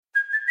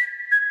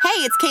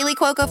Hey, it's Kaylee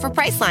Cuoco for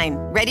Priceline.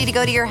 Ready to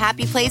go to your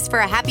happy place for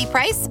a happy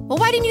price? Well,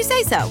 why didn't you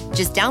say so?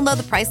 Just download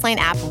the Priceline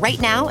app right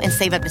now and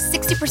save up to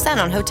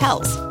 60% on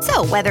hotels.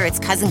 So whether it's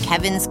Cousin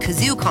Kevin's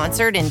Kazoo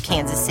Concert in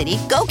Kansas City,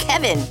 go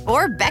Kevin,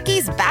 or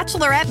Becky's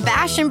Bachelorette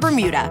Bash in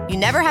Bermuda, you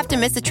never have to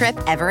miss a trip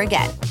ever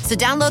again. So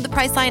download the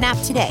Priceline app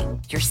today.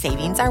 Your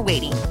savings are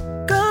waiting.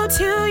 Go to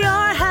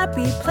your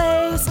happy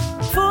place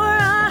for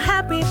a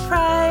happy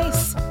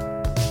price.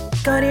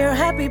 Go to your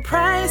happy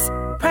price,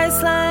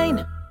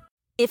 Priceline.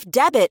 If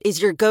debit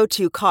is your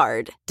go-to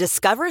card,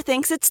 Discover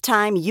thinks it's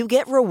time you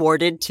get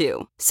rewarded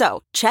too.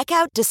 So, check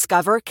out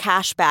Discover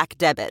Cashback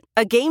Debit,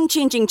 a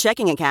game-changing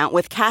checking account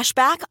with cash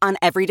back on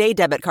everyday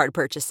debit card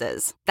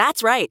purchases.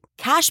 That's right,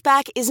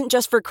 cashback isn't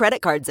just for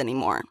credit cards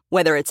anymore.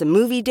 Whether it's a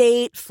movie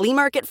date, flea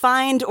market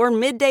find, or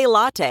midday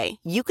latte,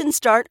 you can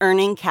start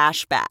earning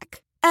cash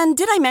back. And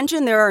did I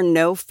mention there are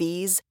no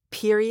fees,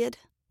 period?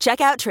 Check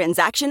out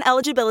transaction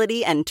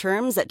eligibility and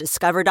terms at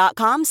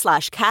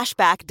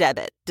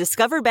discover.com/cashbackdebit.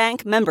 Discover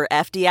Bank, member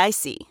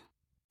FDIC.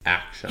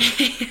 Action.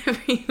 Hey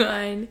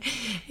everyone,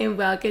 and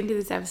welcome to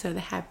this episode of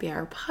the Happy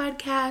Hour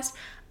Podcast.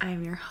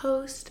 I'm your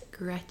host,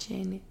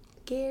 Gretchen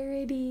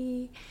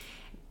Garrity.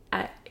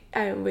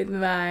 I'm with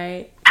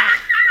my... I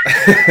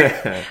was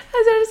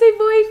about to say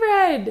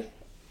boyfriend.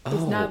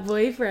 It's not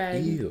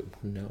boyfriend. Ew.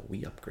 No,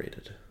 we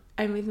upgraded.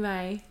 I'm with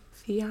my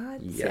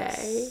fiance.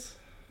 Yes.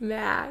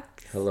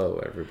 Max.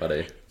 Hello,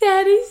 everybody.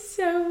 That is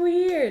so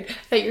weird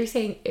that you're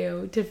saying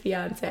ew to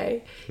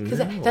fiance. Because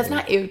that's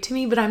not ew to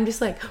me, but I'm just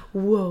like,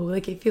 whoa,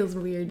 like it feels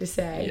weird to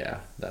say.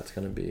 Yeah, that's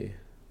going to be,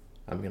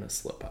 I'm going to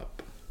slip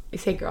up. You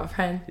say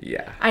girlfriend?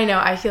 Yeah. I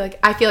know. I feel like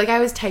I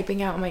was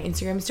typing out my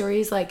Instagram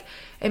stories, like,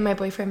 and my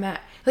boyfriend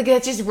Matt, like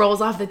that just rolls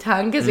off the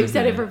tongue because we've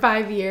said it for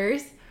 5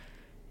 years.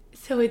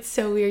 So it's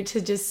so weird to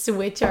just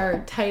switch our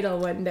title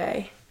one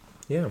day.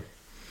 Yeah.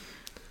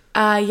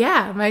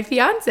 Yeah, my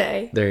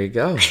fiance. There you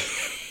go.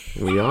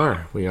 We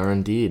are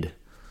indeed.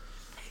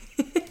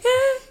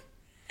 It's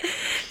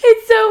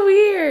so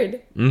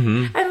weird.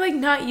 Mm-hmm. I'm like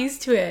not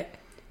used to it.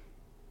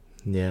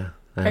 Yeah,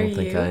 I don't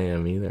think I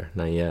am either.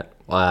 Not yet.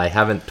 Well, I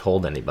haven't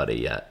told anybody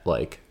yet.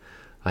 Like,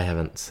 I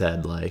haven't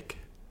said like.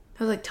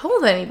 I was like,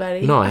 told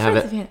anybody? No, I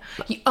haven't.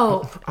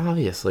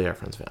 Obviously our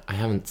friends. I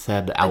haven't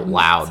said out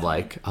loud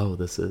like, oh,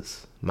 this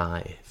is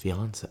my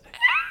fiance,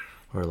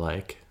 or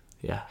like.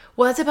 Yeah.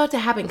 Well, that's about to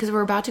happen because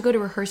we're about to go to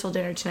rehearsal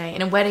dinner tonight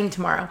and a wedding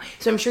tomorrow.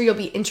 So I'm sure you'll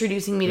be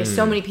introducing me to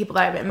so many people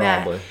that I haven't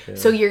met. Yeah.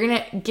 So you're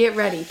going to get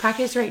ready.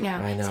 Practice right now.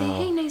 I know. Say,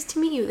 hey, nice to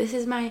meet you. This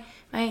is my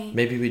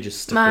Maybe we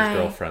just stick with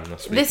girlfriend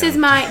this weekend.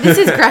 This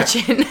is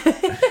Gretchen.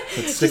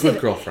 Let's stick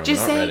with girlfriend.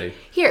 Just we're not say, ready.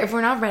 Here, if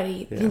we're not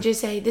ready, then just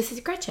say, this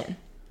is Gretchen.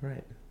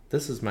 Right.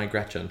 This is my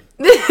Gretchen.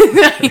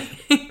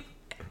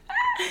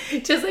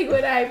 Just like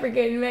when I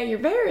freaking met your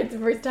parents the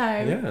first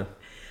time. Yeah.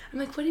 I'm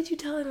like, what did you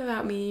tell him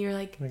about me? You're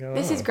like,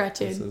 this is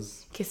Gretchen.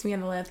 Kiss me on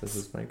the lips. This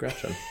is my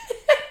Gretchen.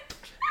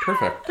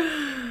 Perfect.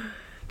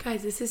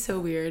 Guys, this is so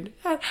weird.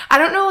 I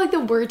don't know like the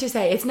word to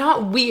say. It's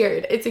not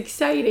weird. It's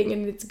exciting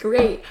and it's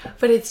great.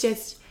 But it's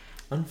just...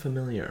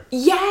 Unfamiliar.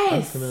 Yes.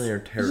 Unfamiliar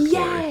territory.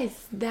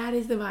 Yes. That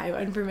is the vibe.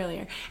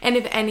 Unfamiliar. And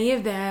if any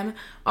of them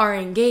are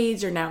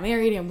engaged or now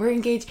married and we're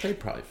engaged... They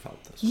probably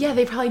felt this. Yeah,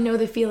 they probably know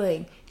the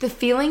feeling. The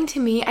feeling to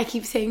me, I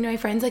keep saying to my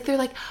friends, like, they're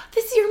like,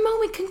 this is your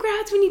moment.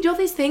 Congrats when you do all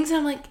these things. And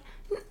I'm like...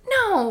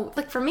 No,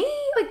 like for me,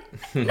 like,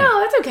 no,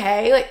 that's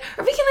okay. Like,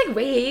 or we can like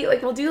wait,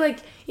 like we'll do like,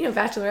 you know,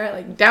 Bachelorette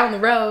like down the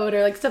road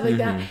or like stuff like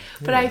that.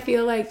 But I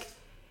feel like,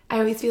 I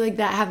always feel like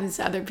that happens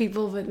to other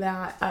people, but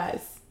not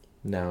us.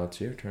 Now it's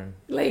your turn.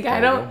 Like,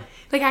 I don't,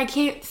 like, I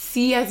can't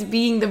see us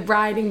being the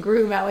bride and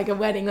groom at like a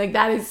wedding. Like,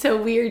 that is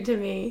so weird to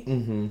me.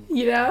 Mm-hmm.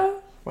 You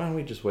know? Why don't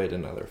we just wait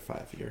another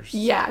 5 years?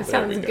 Yeah,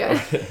 sounds good.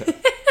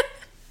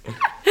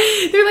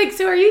 They're like,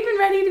 so are you even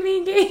ready to be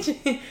engaged?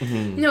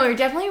 No, we're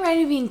definitely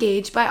ready to be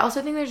engaged, but I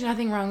also think there's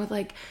nothing wrong with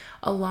like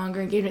a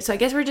longer engagement. So I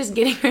guess we're just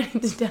getting ready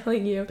to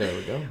telling you. There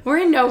we go. We're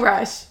in no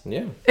rush.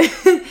 Yeah.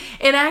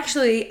 And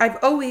actually,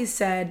 I've always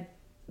said,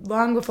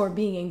 long before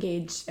being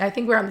engaged, I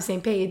think we're on the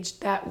same page,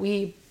 that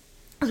we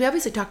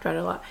obviously talked about it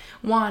a lot,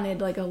 wanted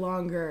like a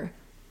longer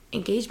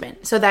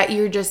engagement. So that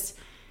you're just,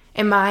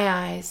 in my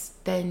eyes,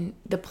 then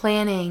the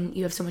planning,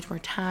 you have so much more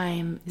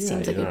time. It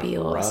seems like it'd be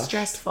a little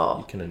stressful.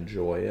 You can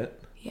enjoy it.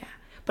 Yeah.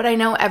 But I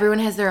know everyone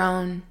has their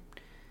own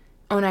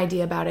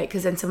idea about it,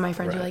 because then some of my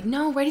friends are like,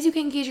 no, right as you get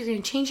engaged, you're going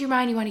to change your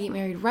mind. You want to get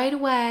married right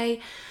away,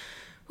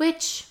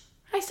 which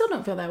I still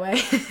don't feel that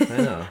way. I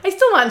know. I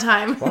still want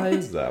time. Why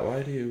is that?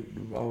 Why do you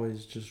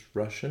always just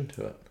rush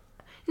into it?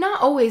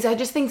 Not always. I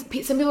just think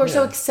some people are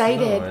so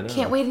excited.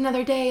 Can't wait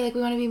another day. Like, we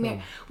want to be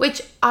married.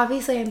 Which,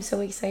 obviously, I'm so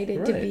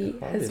excited to be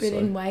husband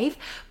and wife.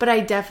 But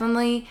I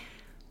definitely,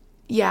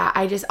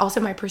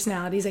 also my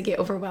personality is I get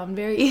overwhelmed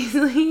very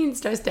easily and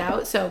stressed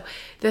out. So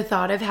the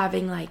thought of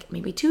having, like,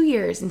 maybe 2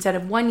 years instead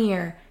of 1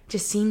 year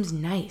just seems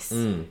nice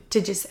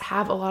to just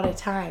have a lot of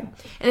time.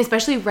 And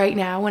especially right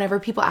now, whenever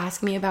people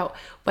ask me about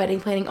wedding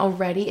planning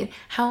already and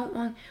how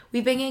long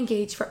we've been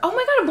engaged for, oh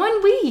my God,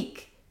 1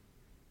 week.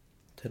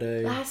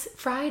 Today. Last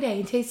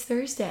Friday. Today's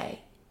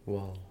Thursday.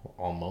 Well,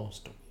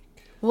 almost a week.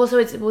 Well, so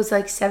it was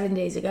like 7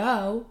 days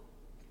ago.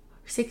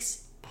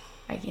 6.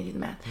 I can't do the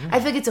math. I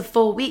feel like it's a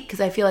full week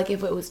because I feel like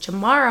if it was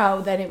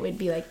tomorrow, then it would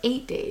be like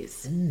 8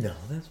 days. No,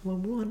 that's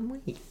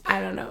 1 week. I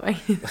don't know.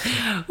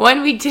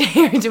 1 week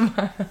today or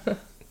tomorrow.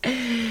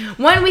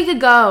 1 week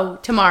ago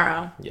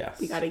tomorrow. Yes.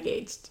 We got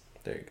engaged.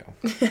 There you go.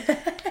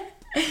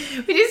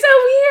 Which is so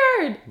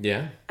weird.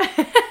 Yeah.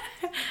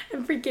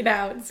 I'm freaking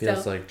out still.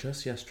 Feels like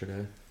just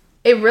yesterday.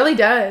 It really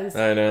does.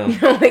 I know.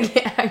 Like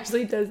it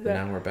actually does that.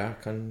 Now we're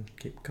back on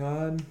Cape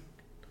Cod.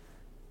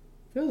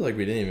 Feels like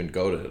we didn't even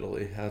go to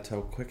Italy. That's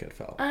how quick it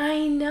felt.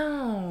 I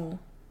know.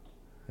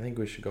 I think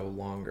we should go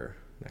longer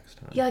next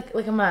time. Yeah,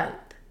 like a month.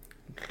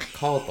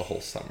 Call it the whole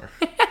summer.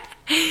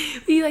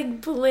 We like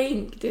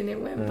blinked and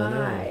it went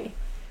by.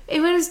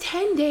 It was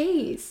 10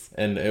 days.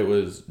 And it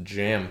was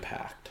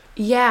jam-packed.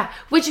 Yeah,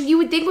 which you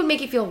would think would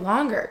make it feel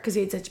longer because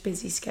we had such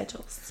busy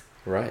schedules.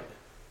 Right.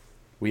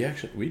 We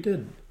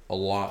did a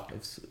lot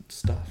of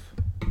stuff.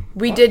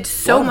 We did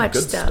so much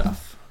good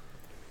stuff.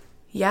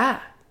 Yeah.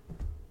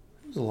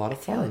 It was a lot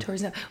of fun.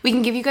 We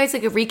can give you guys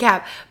like a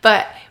recap,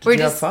 but we're Did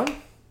you just have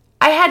fun?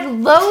 I had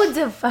loads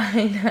of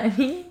fun,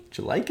 honey. Did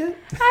you like it?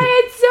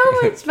 I had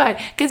so much fun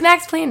because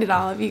Max planned it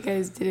all. If you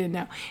guys didn't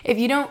know, if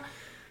you don't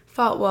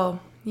well,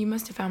 you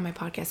must have found my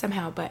podcast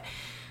somehow. But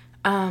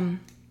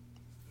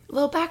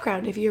little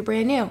background if you're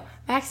brand new.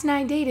 Max and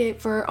I dated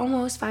for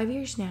almost 5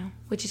 years now,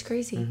 which is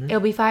crazy.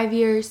 It'll be 5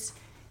 years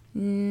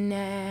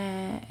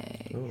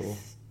next. Ooh.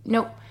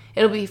 Nope.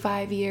 It'll be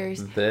 5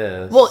 years.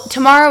 Well,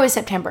 tomorrow is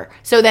September.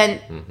 So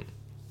then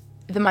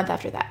the month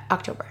after that,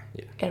 October,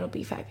 it'll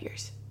be 5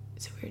 years.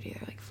 So we were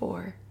together like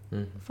 4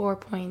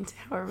 points,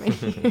 however many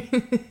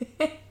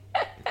years.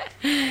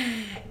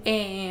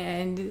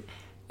 And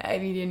I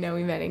didn't know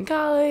we met in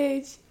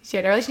college. She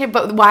had a relationship.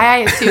 But why I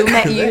assume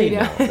that you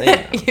know.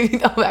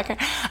 The whole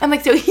background. I'm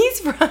like, so he's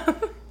from...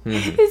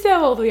 This is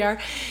how old we are.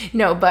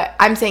 No, but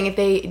I'm saying if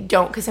they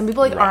don't, because some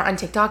people like aren't on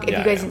TikTok. If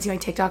you guys didn't see my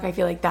TikTok, I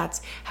feel like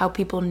that's how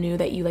people knew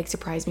that you like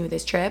surprised me with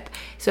this trip.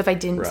 So if I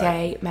didn't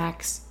say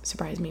Max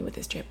surprised me with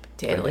this trip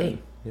to Italy.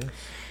 Yeah.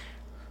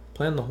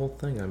 Planned the whole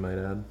thing, I might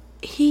add.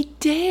 He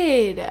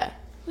did.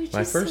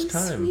 My first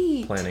time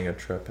planning a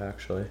trip,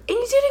 actually. And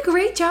you did a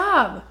great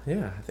job.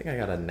 Yeah, I think I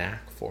got a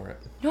knack for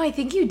it. No, I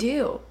think you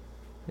do.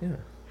 Yeah.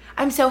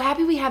 I'm so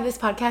happy we have this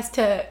podcast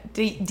to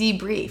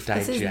debrief.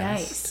 Digest. This is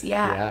nice.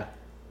 Yeah.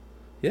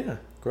 Yeah,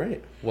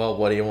 great. Well,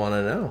 what do you want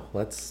to know?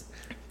 Let's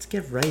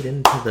get right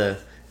into the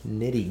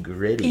nitty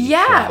gritty.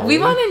 Yeah, we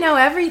want to know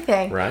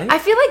everything. Right? I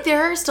feel like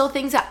there are still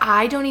things that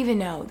I don't even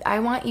know. I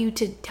want you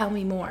to tell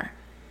me more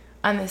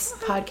on this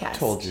podcast. I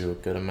told you a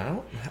good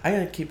amount. I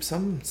gotta keep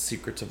some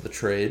secrets of the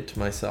trade to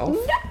myself.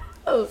 No.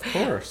 Of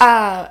course.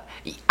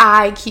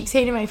 I keep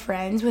saying to my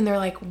friends when they're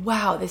like,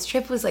 wow, this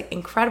trip was like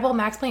incredible.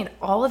 Max planned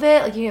all of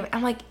it. Like,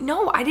 I'm like,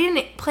 no, I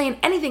didn't plan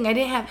anything. I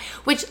didn't have,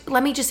 which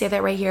let me just say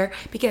that right here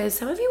because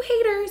some of you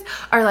haters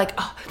are like,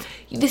 oh,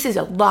 this is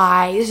a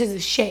lie. This is a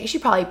shit. She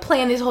probably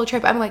planned this whole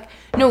trip. I'm like,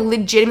 no,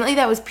 legitimately,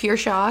 that was pure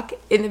shock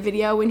in the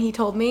video when he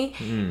told me.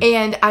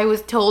 And I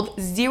was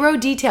told 0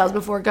 details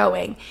before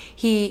going.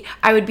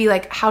 I would be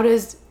like, how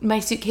does my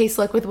suitcase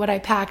look with what I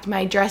packed,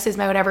 my dresses,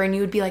 my whatever, and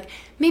you would be like,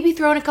 maybe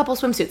throw in a couple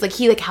swimsuits. Like,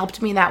 he like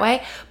helped me in that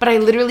way, but I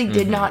literally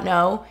did not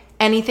know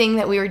anything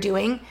that we were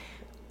doing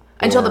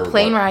until the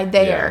plane ride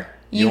there.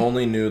 Yeah. You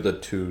only knew the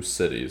 2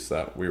 cities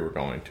that we were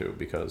going to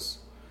because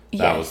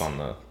that was on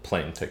the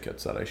plane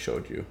tickets that I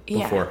showed you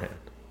beforehand.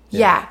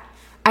 Yeah.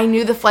 I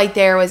knew the flight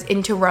there was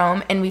into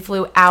Rome, and we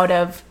flew out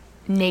of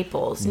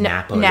Naples.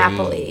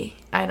 Napoli.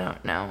 I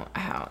don't know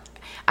how.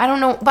 I don't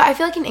know, but I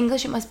feel like in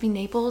English it must be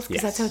Naples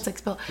because that's how it's like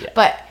spelled. Yeah.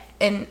 But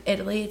in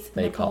Italy,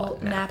 it's call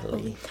it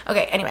Napoli.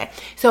 Okay, anyway.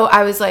 So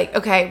I was like,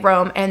 okay,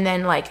 Rome, and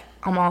then like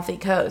Amalfi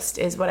Coast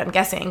is what I'm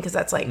guessing because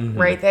that's like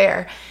right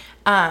there.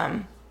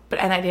 And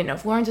I didn't know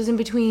Florence was in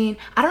between.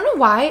 I don't know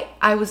why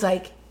I was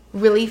like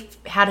really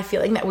had a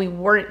feeling that we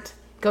weren't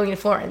going to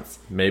Florence.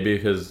 Maybe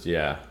because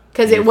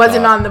it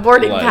wasn't on the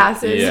boarding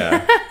passes.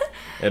 Yeah,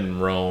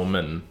 and Rome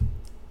and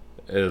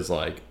is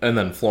like, and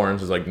then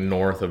Florence is like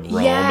north of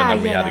Rome, and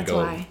then we had to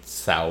go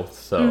south.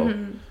 So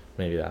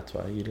maybe that's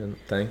why you didn't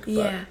think.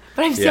 But,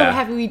 but I'm so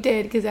happy we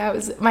did because that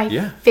was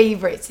my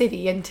favorite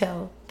city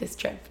until this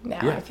trip.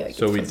 Now I feel like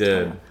so we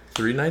did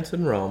 3 nights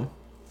in Rome,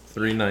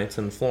 3 nights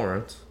in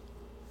Florence,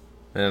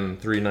 and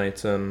 3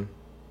 nights in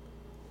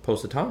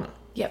Positano.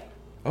 Yep.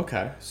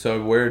 Okay,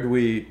 so where do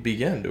we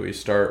begin? Do we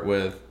start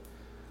with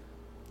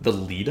the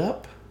lead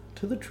up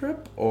to the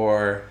trip,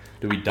 or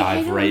do we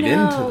dive right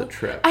into the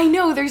trip? I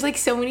know there's like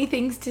so many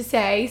things to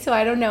say, so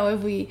I don't know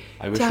if we.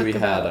 I wish we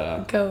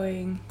had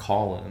going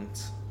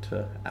call-ins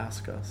to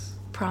ask us.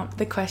 Prompt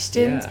the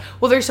questions. Yeah.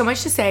 Well, there's so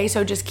much to say,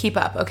 so just keep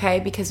up, okay?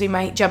 Because we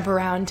might jump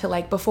around to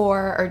like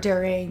before or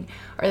during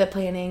or the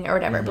planning or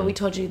whatever. But we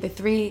told you it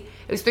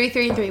was 3,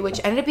 3, and 3, which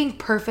ended up being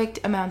perfect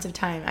amounts of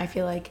time. I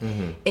feel like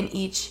in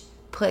each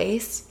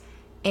place,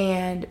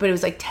 but it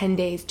was like 10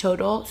 days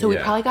total. So we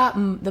probably got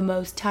the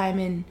most time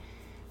in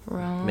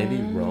Rome. Maybe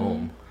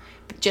Rome.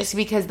 just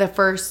because the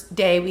first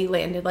day we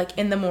landed like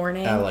in the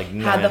morning, at like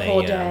 9 had the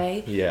whole a.m.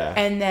 day. Yeah.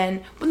 And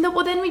then,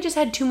 then we just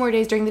had 2 more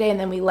days during the day, and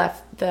then we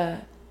left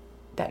that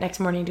next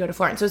morning to go to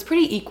Florence. So it was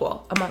pretty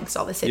equal amongst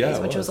all the cities,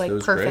 which was like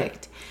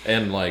perfect. Great.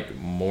 And like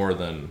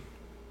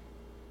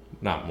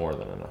not more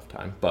than enough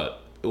time,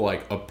 but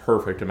like a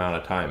perfect amount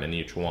of time in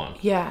each one.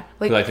 Yeah.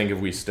 Because I think if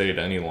we stayed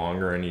any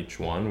longer in each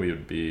one,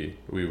 we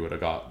would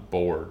have got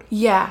bored.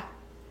 Yeah.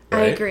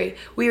 Right? I agree.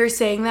 We were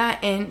saying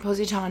that in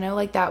Positano,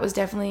 like that was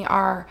definitely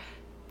our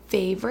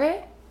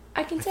favorite,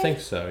 I can say. I think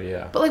so,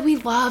 yeah. But like we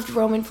loved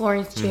Rome and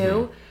Florence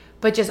too.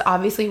 But just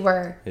obviously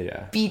we're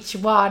beach,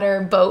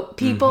 water, boat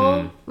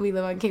people. We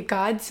live on Cape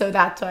Cod, so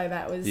that's why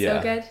that was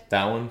so good.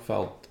 That one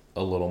felt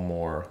a little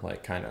more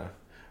like kind of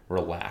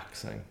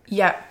relaxing.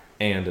 Yep.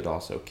 And it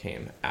also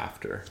came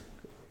after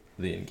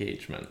the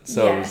engagement.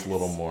 So it was a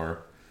little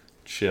more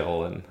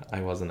chill, and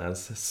I wasn't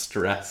as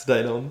stressed,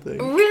 I don't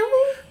think.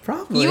 Really?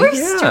 Probably. You were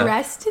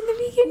stressed in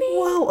the beginning?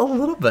 Well, a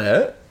little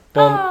bit.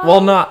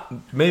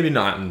 Well, maybe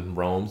not in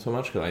Rome so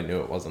much, because I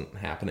knew it wasn't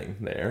happening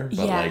there.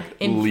 But like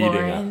in leading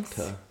Florence.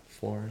 up to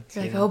Florence.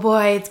 You're like, oh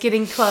boy, it's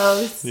getting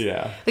close.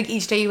 Yeah. Like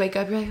each day you wake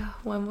up, you're like, oh,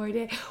 one more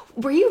day.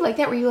 Were you like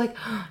that? Were you like,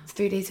 oh, it's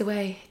 3 days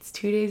away. It's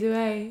 2 days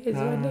away. It's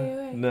 1 day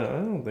away. No, I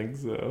don't think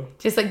so.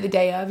 Just like the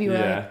day of, you were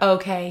like,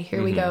 okay,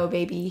 here we go,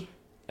 baby.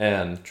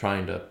 And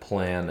trying to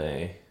plan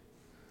a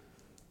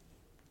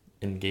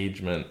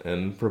engagement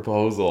and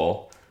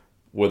proposal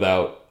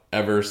without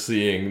ever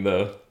seeing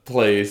the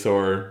place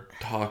or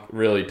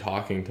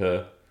talking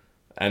to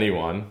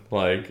anyone.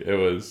 Like I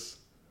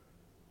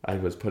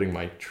was putting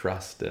my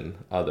trust in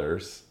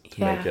others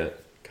to make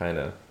it kind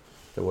of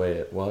the way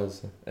it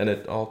was. And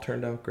it all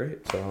turned out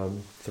great. So I'm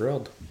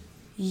thrilled.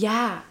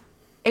 Yeah.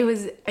 It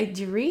was a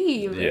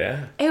dream.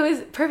 Yeah. It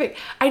was perfect.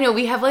 I know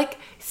we have I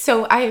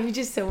have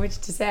just so much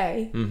to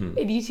say.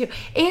 And you too.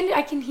 And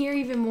I can hear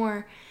even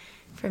more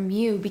from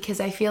you because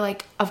I feel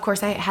like, of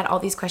course, I had all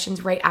these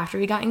questions right after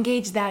we got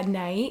engaged that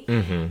night.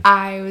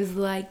 I was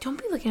like,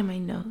 don't be looking at my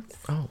notes.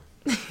 Oh.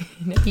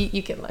 No,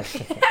 you can look.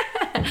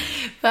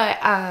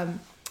 But,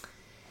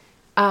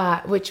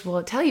 which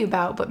we'll tell you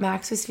about, but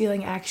Max was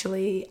feeling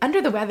actually under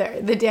the weather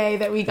the day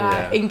that we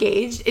got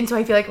engaged. And so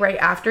I feel like right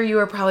after you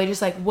were probably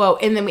just like, whoa.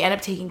 And then we end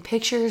up taking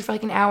pictures for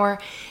like an hour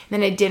and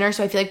then at dinner.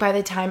 So I feel like by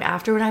the time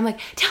after when I'm like,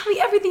 tell me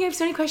everything, I have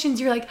so many questions.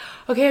 You're like,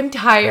 okay, I'm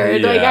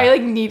tired. Like I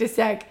need a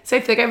sec. So I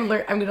feel like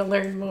I'm going to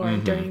learn more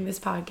during this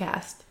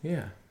podcast.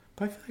 Yeah.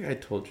 But I feel like I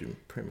told you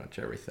pretty much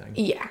everything.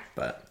 Yeah.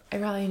 But I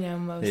probably know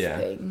most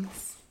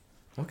things.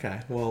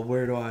 Okay. Well,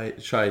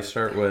 should I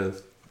start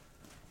with?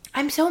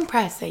 I'm so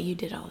impressed that you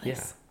did all this.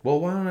 Yeah. Well,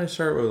 why don't I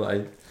start with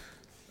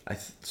I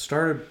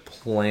started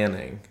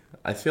planning.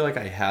 I feel like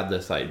I had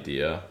this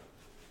idea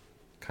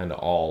kind of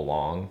all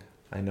along.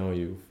 I know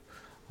you've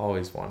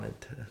always wanted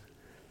to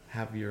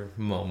have your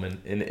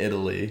moment in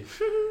Italy.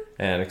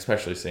 And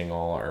especially seeing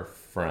all our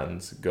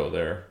friends go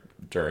there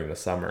during the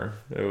summer.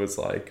 It was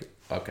like,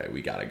 okay,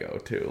 we got to go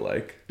too.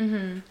 Like,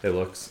 it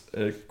looks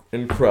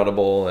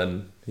incredible.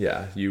 And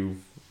yeah, you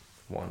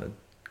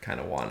kind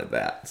of wanted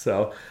that.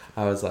 So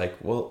I was like,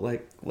 well,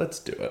 let's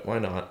do it. Why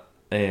not?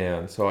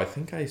 And so I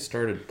think I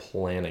started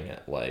planning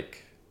it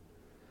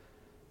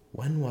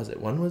when was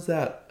it? When was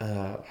that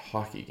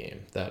hockey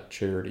game? That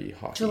charity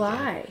hockey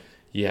July. Game?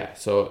 Yeah.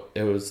 So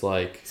it was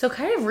so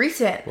kind of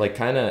recent. Like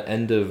kind of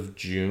end of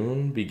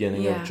June,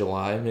 beginning of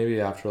July,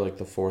 maybe after like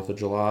the 4th of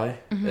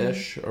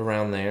July-ish,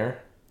 around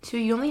there. So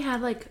you only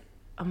had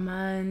a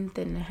month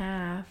and a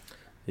half.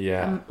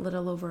 Yeah. A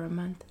little over a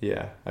month.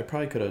 Yeah. I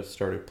probably could have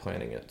started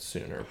planning it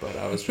sooner, but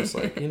I was just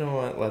like, you know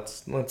what?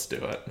 Let's do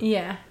it.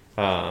 Yeah.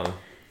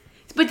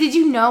 But did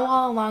you know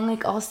all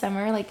along, all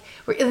summer,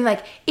 in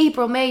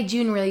April, May,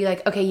 June, were you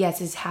like, okay, yes,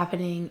 it's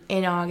happening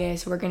in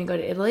August. We're going to go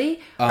to Italy?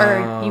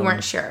 Or you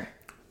weren't sure?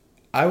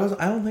 I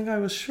don't think I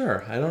was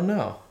sure. I don't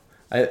know.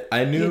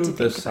 I knew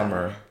this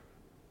summer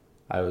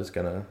I was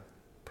going to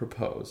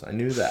propose. I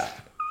knew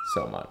that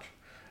so much.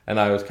 And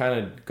I was kind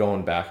of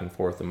going back and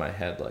forth in my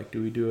head,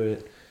 do we do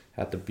it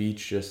at the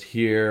beach just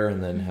here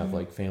and then have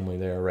family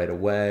there right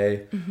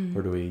away?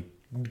 Or do we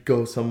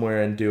go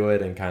somewhere and do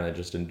it and kind of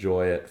just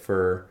enjoy it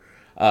for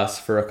us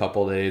for a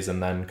couple days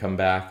and then come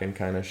back and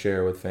kind of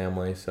share with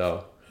family?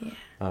 So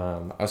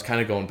I was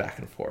kind of going back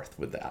and forth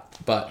with that.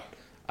 But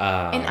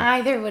and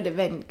either would have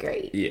been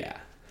great. Yeah.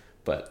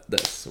 But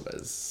this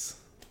was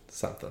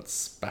something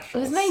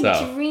special. It was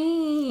my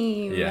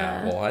dream.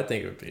 Yeah, well, I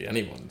think it would be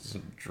anyone's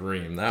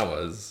dream. That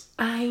was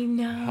I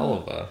know. Hell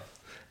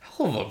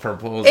of a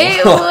proposal.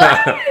 It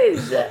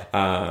was. Yeah.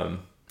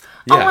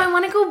 Oh, I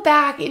want to go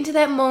back into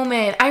that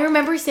moment. I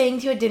remember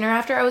saying to you at dinner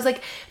after, I was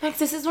like, Max,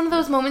 this is one of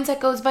those moments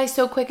that goes by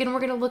so quick and we're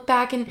going to look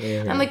back and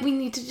I'm like, we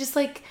need to just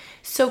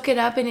soak it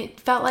up. And it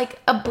felt like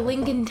a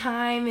blink in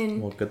time.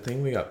 And well, good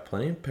thing we got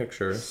plenty of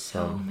pictures.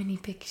 So many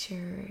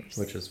pictures.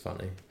 Which is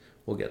funny.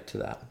 We'll get to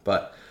that.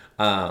 But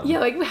how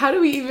do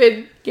we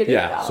even get it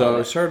out? Yeah, so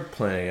I started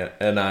planning it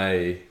and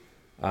I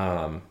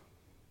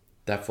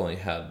definitely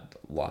had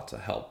lots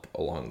of help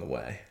along the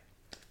way.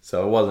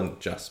 So it wasn't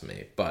just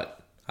me, but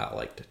I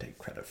like to take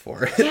credit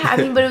for it. Yeah, I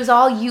mean, but it was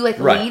all you, like,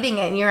 right. leading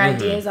it, and your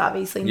ideas,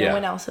 obviously. No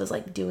one else was,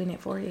 like, doing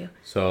it for you.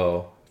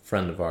 So, a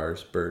friend of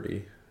ours,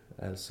 Birdie,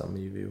 as some of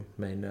you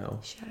may know.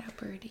 Shout out,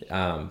 Birdie.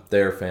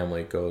 Their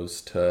family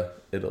goes to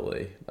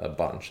Italy a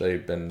bunch.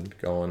 They've been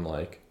going,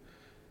 like,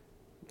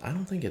 I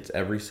don't think it's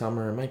every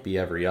summer. It might be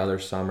every other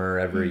summer,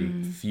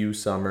 every few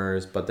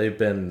summers, but they've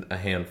been a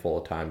handful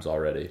of times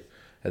already.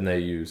 And they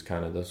use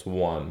kind of this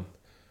one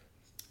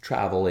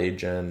travel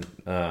agent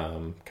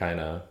kind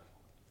of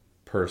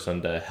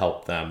person to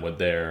help them with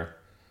their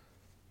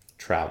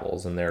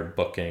travels and their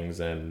bookings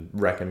and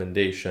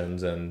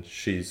recommendations, and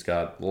she's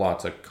got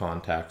lots of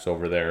contacts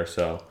over there,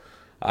 so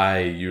I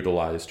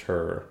utilized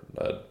her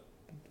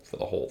for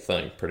the whole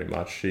thing pretty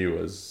much. She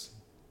was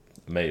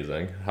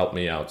amazing, helped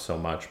me out so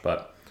much.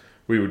 But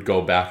we would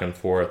go back and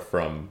forth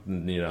from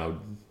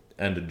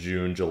end of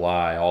June,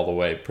 July, all the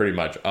way pretty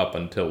much up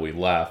until we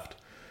left.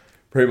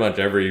 Pretty much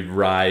every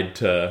ride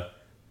to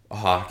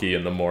hockey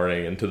in the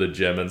morning and to the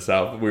gym and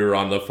stuff, we were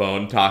on the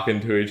phone talking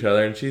to each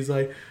other, and she's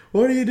like,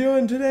 what are you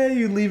doing today?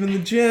 You leaving the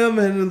gym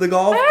and the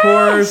golf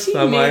course?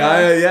 I'm like,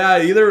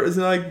 either. It's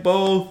like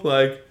both.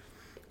 Like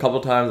a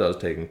couple times I was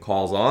taking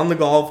calls on the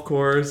golf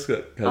course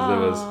because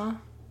it was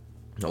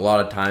a lot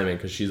of timing,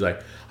 because she's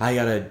like, I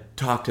gotta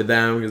talk to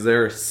them because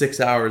they're 6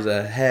 hours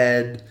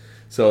ahead.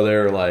 So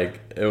they're like,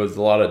 it was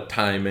a lot of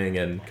timing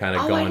and kind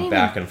of going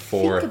back and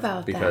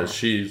forth because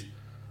she's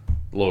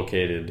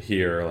located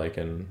here, like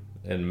in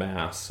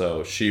Mass,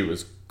 so she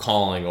was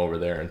calling over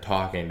there and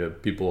talking to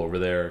people over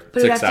there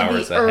 6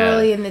 hours ahead.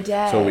 Early in the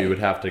day, so we would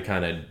have to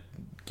kind of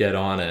get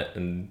on it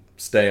and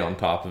stay on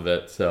top of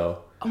it.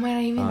 So oh my,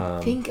 I didn't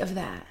even think of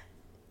that.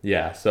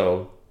 Yeah,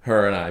 so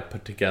her and I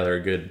put together a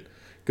good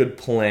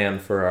plan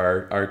for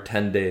our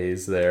 10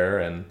 days there,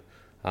 and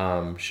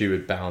she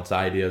would bounce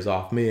ideas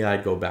off me.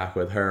 I'd go back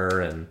with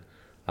her and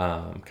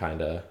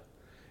kind of,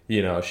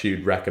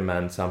 she'd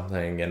recommend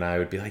something, and I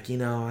would be like, I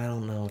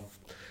don't know if,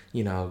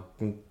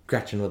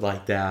 Gretchen would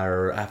like that,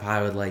 or if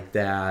I would like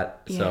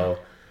that. Yeah. So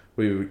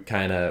we would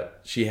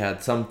she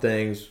had some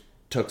things,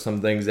 took some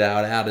things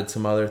out, added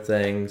some other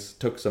things,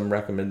 took some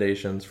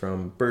recommendations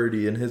from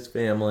Birdie and his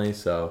family.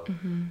 So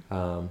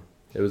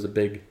it was a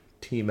big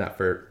team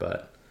effort,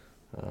 but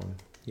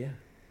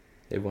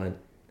it went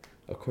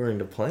according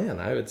to plan,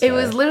 I would say. It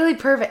was literally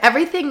perfect.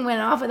 Everything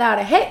went off without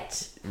a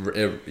hitch.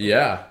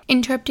 Yeah.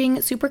 Interrupting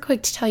super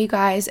quick to tell you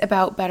guys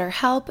about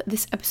BetterHelp.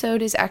 This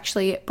episode is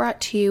actually brought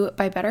to you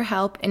by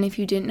BetterHelp. And if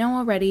you didn't know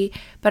already,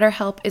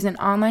 BetterHelp is an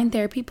online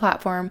therapy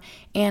platform,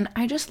 and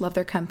I just love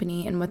their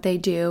company and what they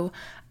do.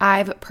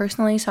 I've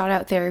personally sought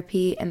out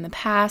therapy in the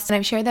past, and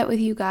I've shared that with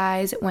you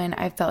guys when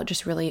I felt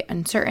just really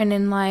uncertain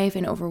in life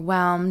and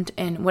overwhelmed,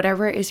 and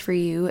whatever it is for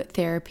you,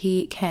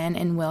 therapy can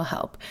and will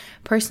help.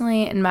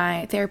 Personally, in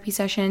my therapy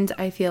sessions,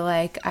 I feel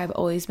like I've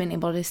always been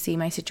able to see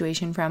my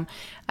situation from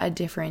a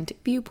different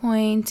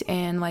viewpoint,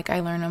 and like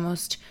I learn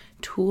almost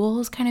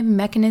tools, kind of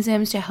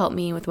mechanisms to help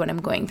me with what I'm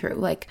going through,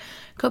 like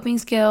coping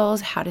skills,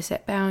 how to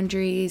set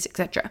boundaries,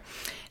 etc.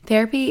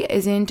 Therapy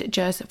isn't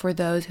just for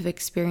those who've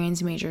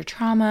experienced major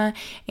trauma,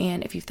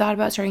 and if you've thought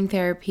about starting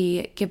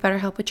therapy, give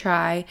BetterHelp a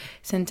try.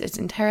 Since it's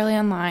entirely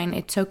online,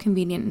 it's so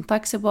convenient and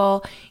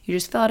flexible. You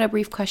just fill out a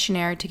brief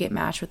questionnaire to get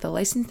matched with a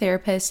licensed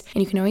therapist,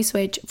 and you can always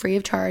switch free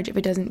of charge if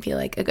it doesn't feel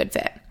like a good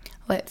fit.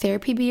 Let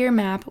therapy be your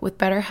map with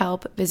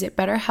BetterHelp. Visit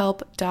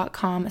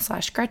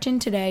betterhelp.com/Gretchen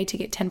today to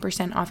get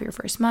 10% off your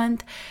first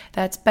month.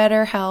 That's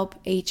BetterHelp,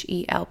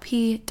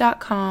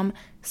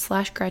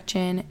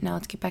 HELP.com/Gretchen. Now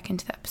let's get back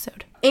into the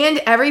episode.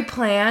 And every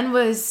plan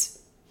was,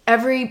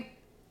 the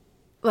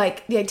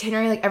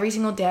itinerary, like every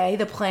single day,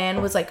 the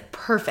plan was like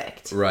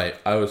perfect. Right.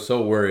 I was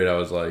so worried. I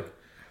was like,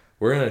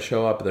 we're going to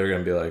show up. They're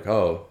going to be like,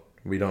 oh,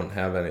 we don't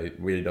have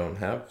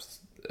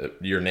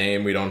your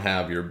name. We don't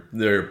have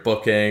their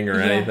booking or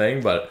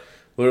anything. But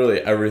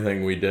literally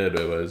everything we did,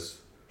 it was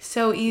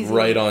so easy,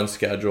 right on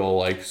schedule,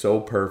 like so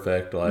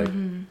perfect. Like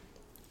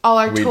all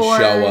our we'd tours.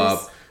 show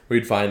up,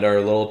 we'd find our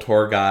little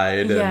tour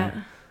guide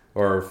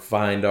or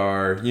find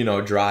our,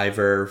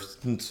 driver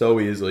so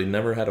easily.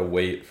 Never had to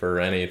wait for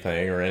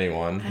anything or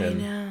anyone. I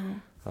know.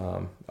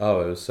 It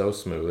was so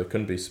smooth. It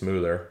couldn't be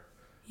smoother.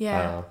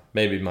 Yeah.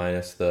 Maybe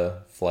minus the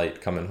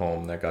flight coming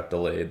home that got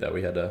delayed, that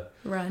we had to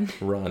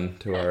run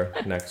to our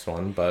next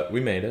one. But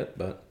we made it.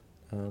 But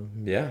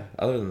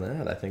other than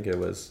that, I think it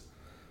was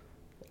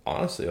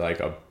honestly like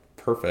a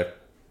perfect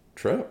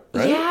trip,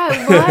 right? Yeah,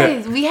 it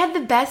was. We had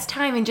the best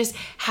time, and just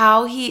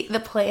how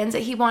the plans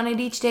that he wanted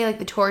each day, like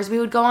the tours we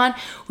would go on,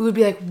 we would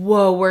be like,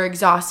 whoa, we're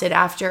exhausted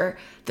after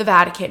the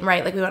Vatican,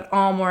 right? Like we went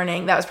all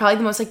morning. That was probably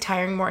the most like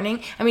tiring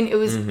morning. I mean, it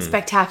was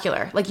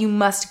spectacular. Like you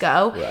must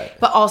go. Right.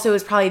 But also it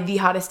was probably the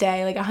hottest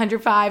day, like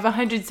 105,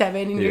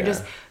 107, and you're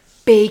just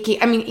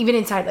baking. I mean, even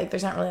inside, like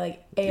there's not really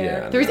like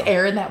air. Yeah, there was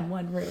air in that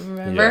one room,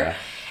 remember? Yeah.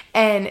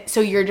 And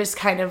so you're just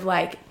kind of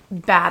like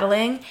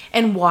battling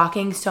and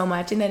walking so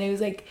much, and then it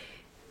was like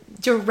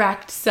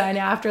direct sun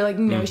after, like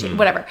no shade,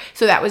 whatever.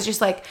 So that was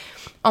just like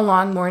a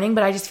long morning,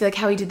 but I just feel like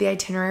how he did the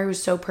itinerary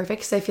was so perfect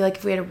because I feel like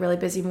if we had a really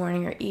busy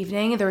morning or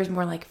evening, there was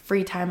more like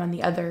free time on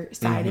the other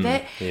side of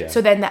it. Yeah.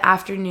 So then the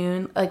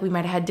afternoon, like we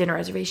might have had dinner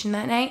reservation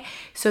that night.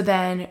 So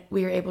then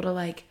we were able to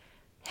like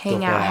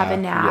hang out, have a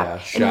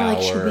nap, and we're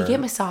like, should we get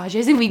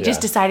massages? And we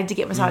just decided to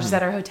get massages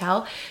at our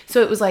hotel.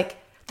 So it was like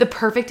the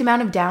perfect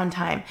amount of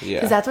downtime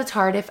because that's what's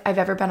hard if I've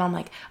ever been on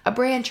like a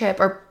brand trip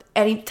or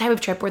any type of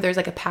trip where there's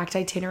like a packed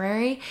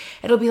itinerary.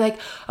 It'll be like,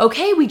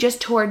 okay, we just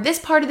toured this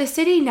part of the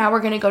city. Now we're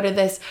going to go to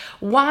this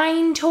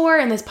wine tour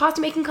and this pasta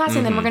making class.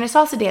 And then we're going to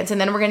salsa dance.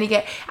 And then we're going to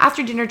get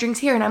after dinner drinks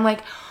here. And I'm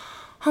like,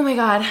 oh my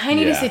God, I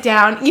need to sit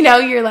down. You know,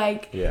 you're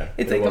like,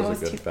 it's like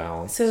almost too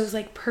balance. So it was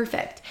like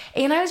perfect.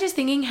 And I was just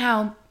thinking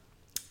how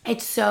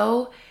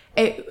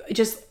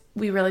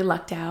we really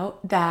lucked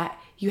out that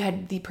you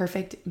had the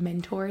perfect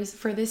mentors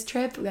for this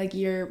trip, like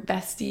your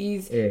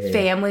besties,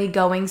 family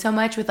going so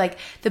much with like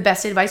the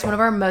best advice. One of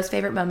our most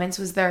favorite moments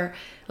was their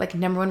like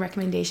number one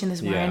recommendation,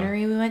 this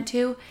winery we went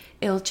to,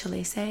 Il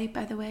Chalese,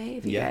 by the way,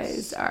 if you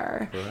guys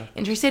are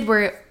interested.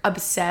 We're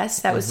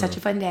obsessed. That was such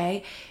a fun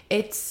day.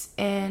 It's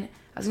in,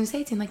 I was going to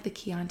say it's in like the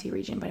Chianti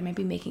region, but I might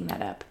be making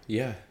that up.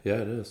 Yeah,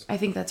 it is. I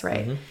think that's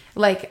right.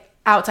 Like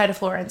outside of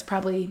Florence,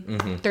 probably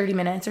 30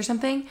 minutes or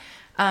something.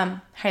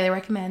 Highly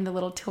recommend the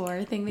little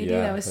tour thing they do.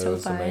 That was so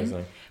fun.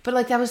 Amazing. But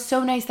like that was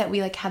so nice that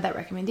we like had that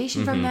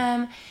recommendation from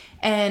them.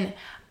 And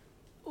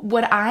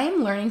what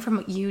I'm learning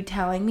from you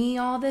telling me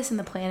all this and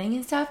the planning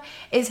and stuff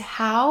is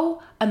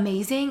how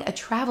amazing a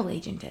travel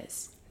agent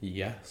is.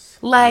 Yes.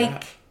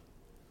 Like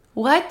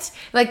what?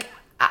 Like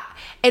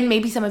and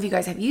maybe some of you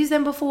guys have used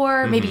them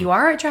before. Maybe you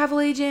are a travel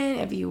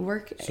agent. If you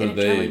work in a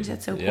travel agent,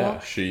 that's so cool. Yeah,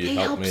 she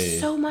helped me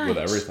so much with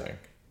everything.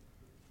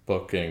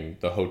 Booking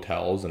the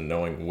hotels and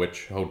knowing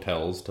which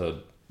hotels to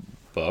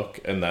book,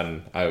 and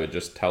then I would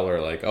just tell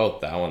her like, oh,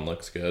 that one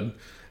looks good,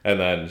 and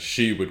then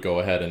she would go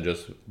ahead and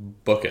just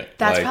book it.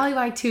 That's like, probably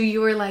why too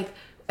you were like,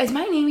 is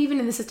my name even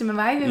in the system? Have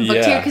I even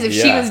booked here? Because if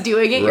she was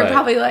doing it, you're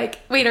probably like,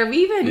 wait, are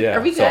we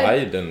good? So I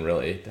didn't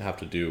really have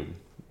to do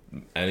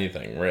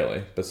anything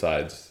really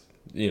besides,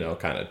 you know,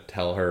 kind of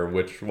tell her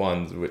which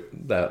ones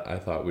that I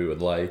thought we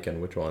would like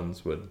and which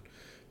ones would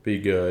be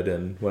good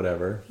and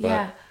whatever.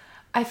 But,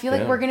 I feel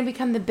like we're going to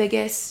become the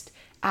biggest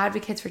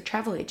advocates for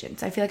travel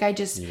agents. I feel like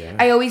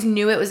I always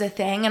knew it was a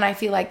thing. And I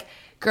feel like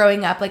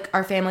growing up, like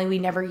our family, we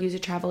never use a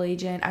travel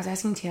agent. I was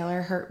asking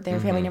Taylor, their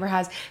family never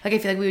has. Like I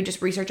feel like we would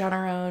just research on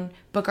our own,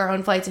 book our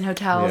own flights and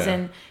hotels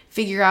and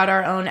figure out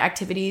our own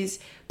activities.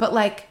 But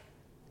like,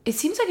 it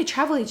seems like a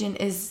travel agent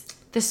is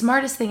the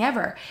smartest thing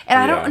ever. And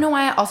I don't know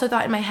why I also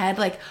thought in my head,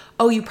 like,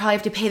 oh, you probably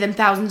have to pay them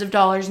thousands of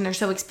dollars and they're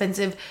so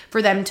expensive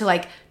for them to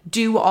like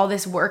do all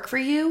this work for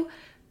you.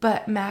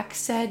 But Max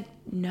said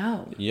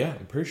no. Yeah,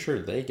 I'm pretty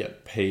sure they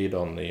get paid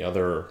on the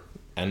other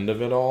end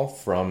of it all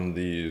from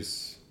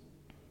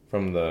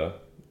the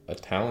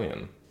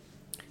Italian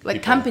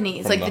like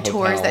companies, like the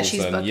tours that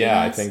she's booking. Yeah,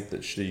 I think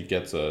that she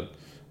gets a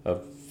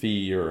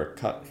fee or a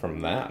cut from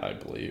that, I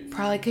believe.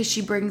 Probably because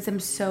she brings them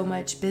so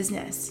much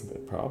business.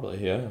 Probably,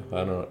 yeah.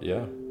 I don't,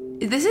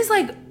 This is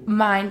like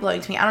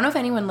mind-blowing to me. I don't know if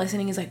anyone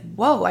listening is like,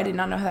 whoa, I did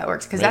not know how that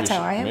works, because that's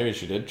how I am. Maybe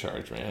she did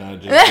charge me. I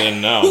just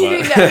didn't know.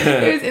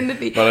 But it was in the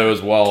fee. But it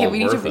was well worth we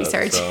need to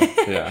research. It,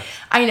 so, yeah.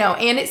 I know.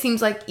 And it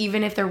seems like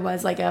even if there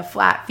was like a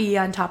flat fee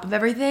on top of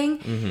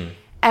everything,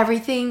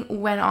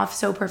 everything went off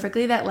so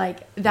perfectly that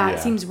like that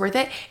seems worth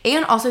it.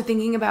 And also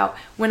thinking about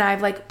when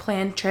I've like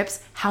planned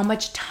trips, how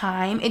much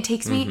time it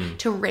takes me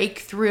to rake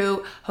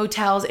through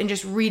hotels and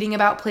just reading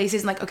about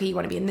places and like, okay, you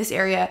want to be in this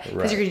area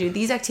because you're going to do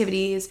these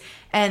activities,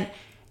 and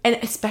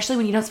especially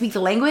when you don't speak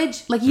the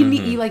language, like you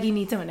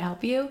need someone to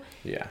help you.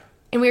 Yeah.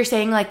 And we were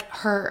saying like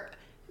her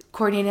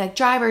coordinating like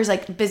drivers,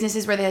 like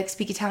businesses where they like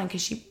speak Italian,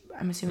 because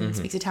I'm assuming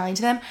speaks Italian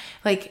to them,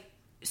 like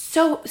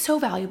so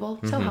valuable,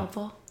 so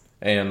helpful.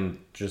 And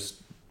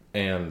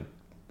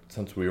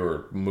since we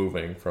were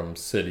moving from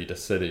city to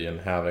city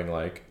and having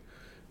like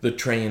the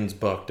trains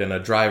booked and a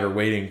driver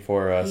waiting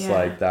for us,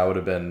 like that would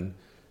have been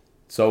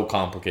so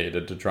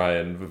complicated to try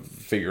and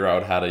figure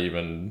out how to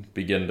even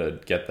begin to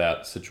get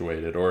that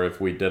situated. Or if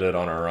we did it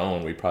on our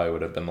own, we probably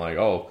would have been like,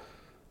 oh,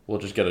 we'll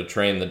just get a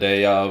train the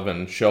day of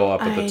and show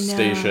up at the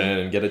station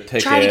and get a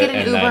ticket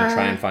and Uber. Then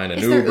try and find an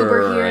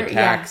Uber or a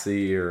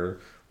taxi or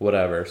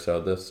whatever.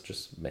 So this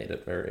just made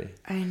it very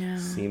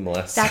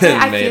seamless.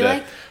 And made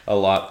it a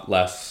lot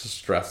less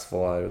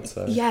stressful, I would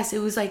say. Yes, it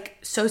was like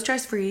so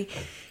stress-free.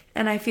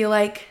 And I feel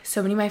like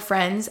so many of my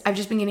friends, I've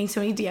just been getting so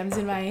many DMs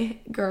in my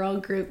girl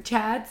group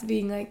chats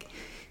being like,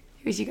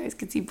 I wish you guys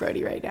could see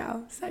Brody right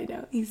now. Side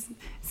note, he's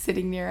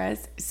sitting near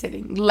us,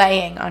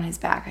 laying on his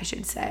back, I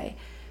should say,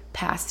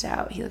 passed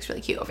out. He looks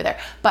really cute over there.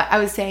 But I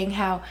was saying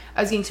how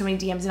I was getting so many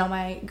DMs in all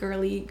my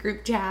girly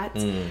group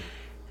chats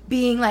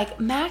being like,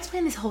 Max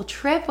planned this whole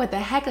trip. What the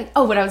heck? Like,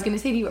 oh, what I was going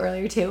to say to you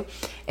earlier too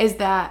is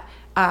that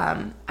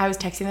I was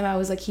texting them. I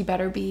was like, he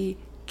better be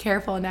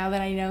careful now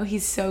that I know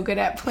he's so good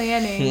at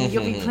planning.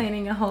 You'll be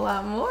planning a whole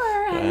lot more.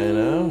 I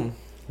know.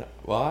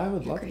 Well, I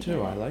would love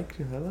to. I like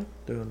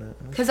doing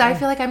it. Because I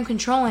feel like I'm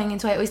controlling,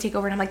 and so I always take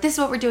over, and I'm like, this is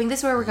what we're doing, this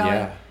is where we're going.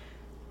 Yeah.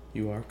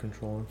 You are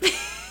controlling.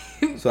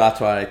 So that's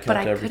why I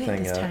kept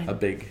everything a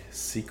big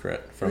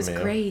secret from you. It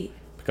was great.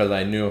 Because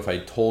I knew if I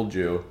told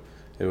you,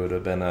 it would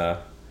have been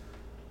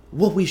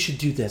well, we should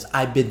do this.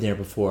 I've been there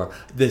before.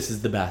 This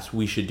is the best.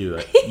 We should do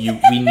it.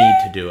 We need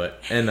to do it.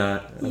 And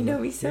you know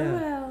me so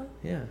well.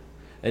 Yeah.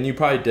 And you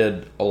probably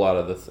did a lot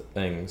of the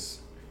things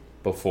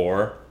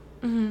before,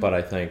 but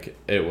I think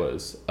it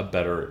was a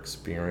better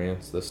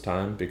experience this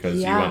time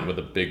because you went with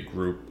a big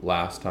group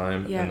last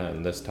time, and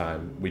then this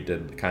time we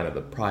did kind of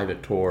the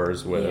private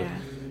tours with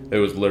it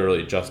was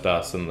literally just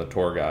us and the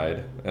tour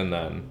guide, and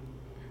then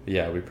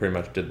we pretty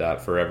much did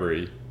that for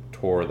every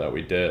tour that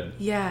we did.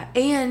 Yeah,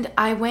 and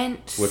I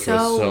went which so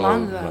was so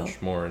long ago.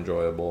 Much more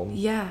enjoyable.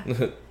 Yeah.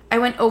 I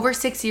went over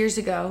 6 years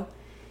ago.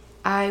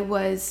 I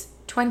was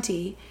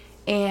 20,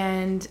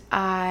 and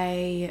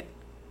I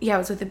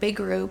was with a big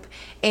group,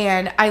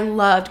 and I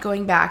loved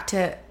going back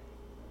to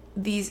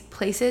these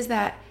places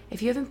that,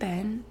 if you haven't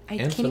been, I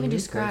can't even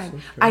describe.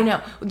 Places, right? I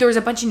know. There was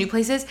a bunch of new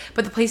places,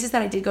 but the places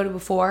that I did go to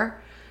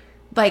before,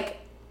 like,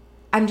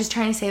 I'm just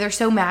trying to say they're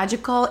so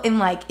magical and,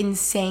 like,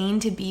 insane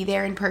to be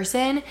there in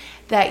person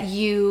that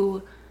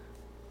you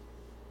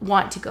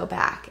want to go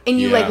back. And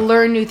you, like,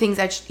 learn new things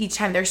each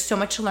time. There's so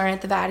much to learn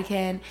at the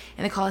Vatican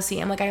and the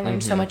Colosseum. Like, I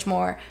learned so much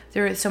more.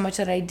 There was so much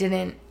that I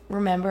didn't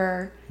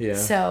remember. Yeah.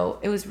 So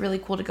it was really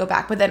cool to go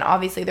back. But then,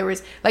 obviously, there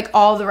was, like,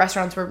 all the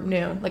restaurants were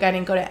new. Like, I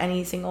didn't go to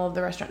any single of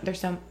the restaurants.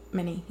 There's so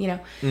many, you know,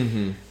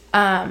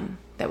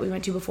 that we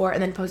went to before.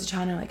 And then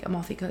Positano, like,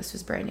 Amalfi Coast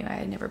was brand new. I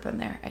had never been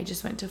there. I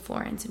just went to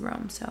Florence and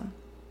Rome, so...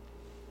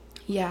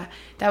 Yeah,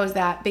 that was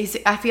that.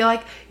 I feel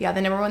like, the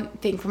number one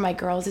thing for my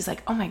girls is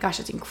like, oh my gosh,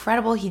 it's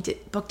incredible. He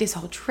booked this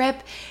whole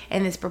trip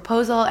and this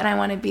proposal. And I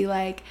want to be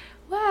like,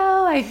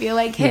 well, I feel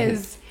like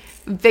his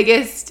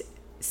biggest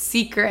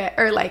secret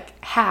or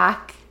like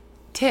hack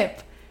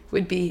tip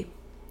would be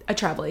a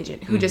travel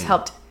agent who just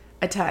helped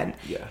a ton.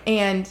 Yeah.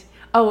 And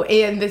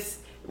this,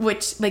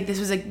 which, like, this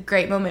was a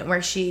great moment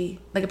where she,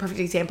 like, a perfect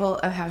example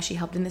of how she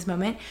helped in this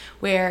moment,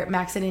 where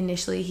Max said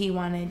initially he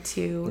wanted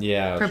to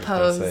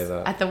propose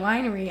at the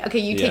winery. Okay,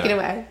 you take it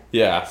away.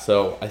 Yeah,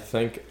 so I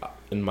think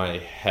in my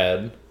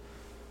head,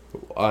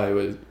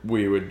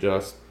 we would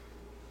just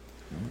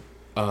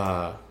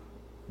go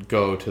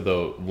to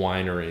the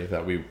winery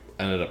that we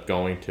ended up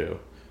going to,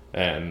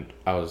 and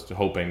I was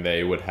hoping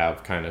they would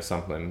have kind of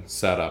something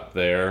set up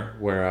there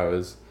where I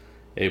was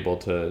able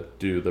to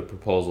do the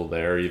proposal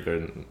there,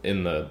 either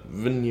in the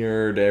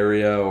vineyard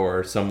area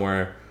or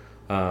somewhere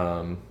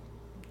on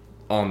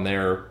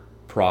their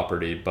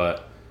property.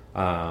 But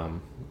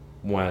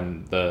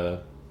when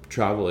the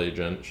travel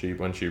agent,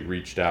 when she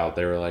reached out,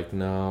 they were like,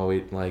 no,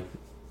 we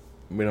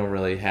don't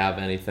really have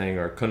anything,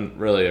 or couldn't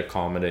really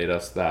accommodate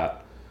us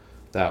that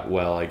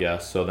well, I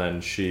guess. So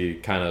then she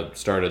kind of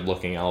started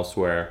looking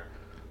elsewhere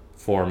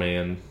for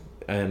me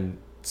and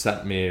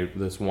sent me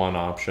this one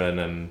option,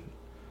 and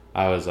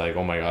I was like,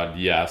 oh my god,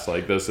 yes,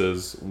 like, this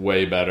is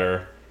way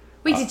better.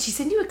 Wait, did she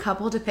send you a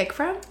couple to pick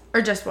from?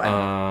 Or just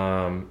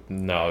one?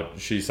 No,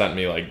 she sent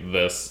me, like,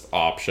 this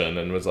option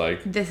and was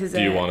like, do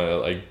you want to,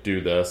 like,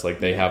 do this? Like,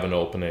 they have an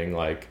opening,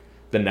 like,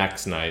 the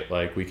next night,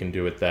 like, we can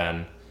do it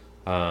then.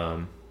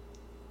 And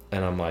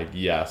I'm like,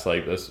 yes,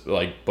 like, this,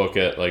 like, book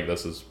it, like,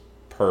 this is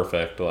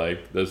perfect,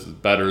 like, this is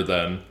better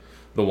than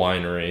the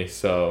winery.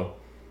 So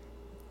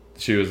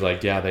she was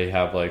like, yeah, they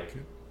have, like,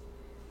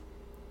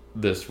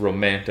 this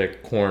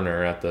romantic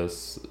corner at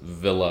this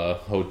villa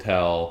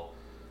hotel,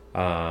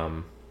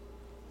 and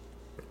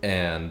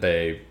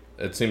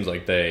it seems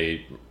like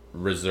they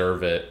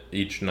reserve it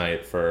each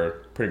night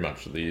for pretty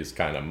much these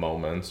kind of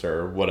moments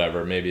or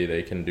whatever. Maybe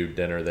they can do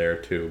dinner there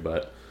too,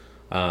 but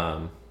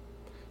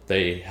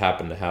they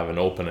happen to have an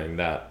opening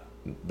that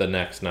the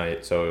next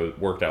night, so it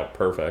worked out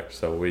perfect.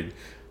 So we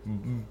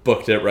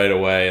booked it right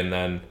away, and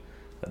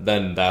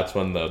then that's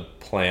when the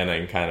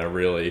planning kind of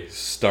really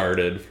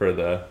started for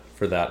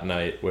that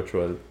night, which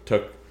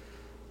took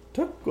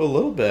a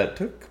little bit.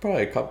 Took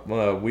probably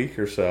a week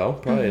or so,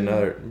 probably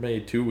another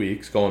maybe 2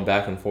 weeks, going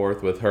back and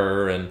forth with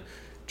her and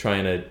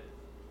trying to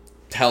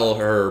tell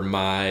her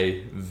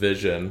my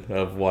vision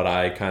of what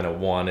I kind of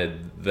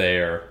wanted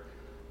there.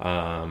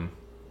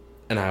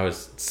 And I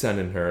was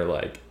sending her,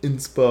 like,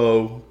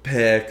 inspo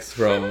pics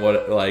from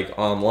like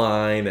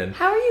online. And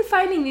how are you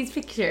finding these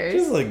pictures?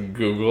 Just like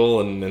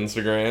Google and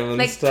Instagram and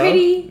like stuff. Like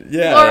pretty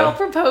floral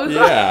proposal.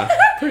 Yeah,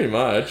 pretty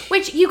much.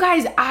 Which, you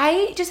guys,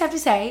 I just have to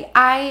say,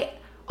 I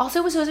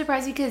also was so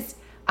surprised because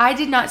I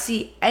did not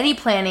see any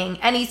planning,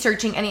 any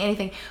searching,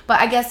 anything. But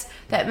I guess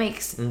that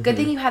makes good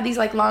thing you have these,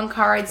 like, long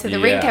car rides to the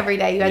rink every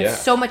day. You had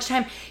so much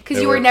time because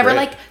you were never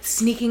great. Like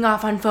sneaking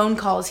off on phone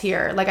calls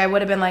here. Like, I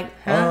would have been like,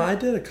 huh? I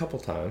did a couple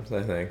times,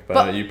 I think,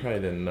 but you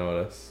probably didn't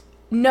notice.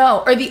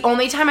 No, or the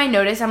only time I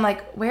noticed, I'm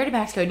like, where did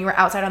Max go? And you were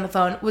outside on the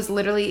phone, was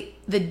literally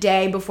the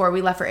day before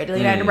we left for Italy.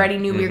 And I already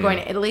knew we were going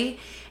to Italy.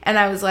 And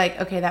I was like,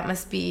 okay, that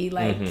must be,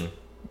 like,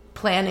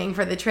 planning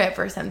for the trip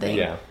or something.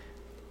 Yeah.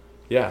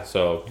 Yeah,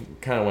 so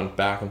kind of went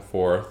back and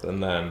forth,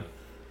 and then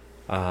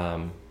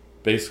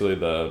basically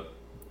the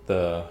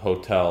the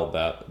hotel,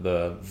 that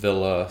the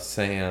Villa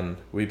San,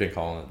 we've been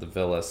calling it the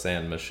Villa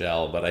San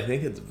Michelle, but I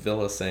think it's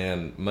Villa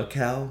San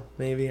Michel,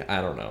 maybe.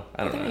 I don't know.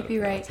 That might be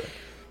right.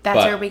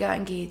 That's where we got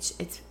engaged.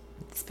 It's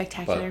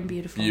spectacular and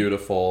beautiful.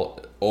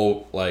 Beautiful.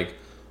 Oh, like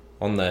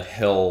on the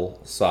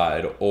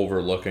hillside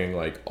overlooking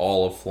like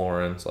all of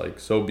Florence, like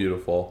so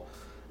beautiful.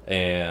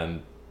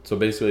 And so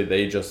basically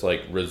they just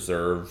like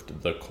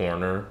reserved the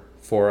corner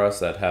for us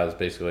that has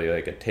basically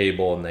like a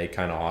table, and they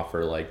kind of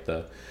offer like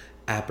the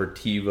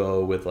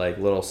aperitivo with like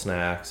little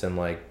snacks and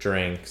like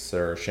drinks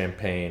or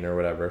champagne or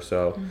whatever.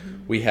 So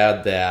we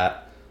had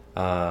that,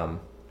 and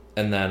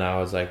then I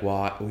was like,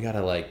 well, we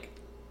gotta like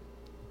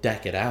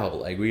deck it out,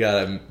 like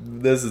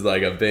this is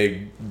like a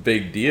big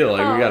deal,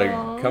 like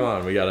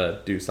we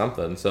gotta do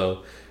something.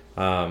 So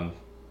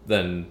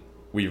then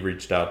we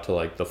reached out to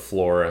like the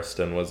florist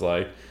and was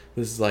like,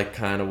 this is like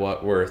kind of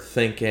what we're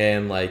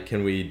thinking, like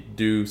can we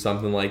do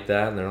something like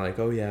that? And they're like,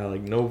 oh yeah,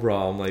 like no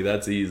problem, like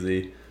that's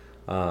easy.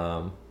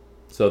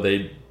 So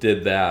they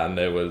did that, and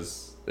it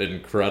was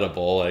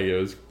incredible. Like it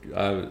was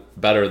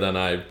better than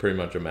I pretty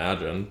much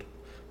imagined,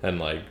 and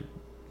like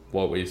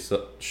what we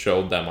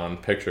showed them on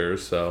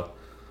pictures. So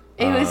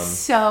it was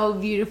so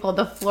beautiful.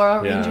 The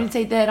floral arrangements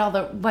they did, all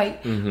the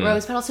white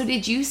rose petals. So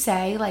did you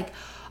say like,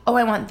 oh,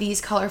 I want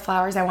these color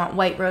flowers, I want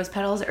white rose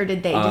petals, or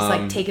did they just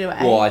like take it away?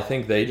 Well, I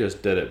think they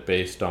just did it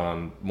based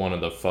on one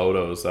of the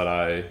photos that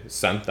I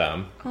sent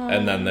them.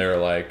 And then they were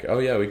like, oh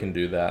yeah, we can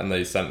do that. And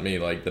they sent me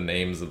like the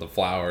names of the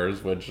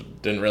flowers, which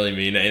didn't really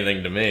mean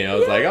anything to me. I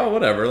was like, oh,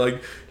 whatever,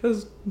 like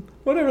just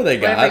whatever they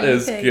got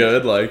is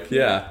good. Like,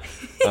 yeah.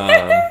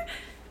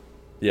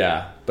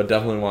 Yeah, but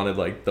definitely wanted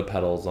like the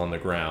petals on the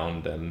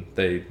ground, and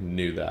they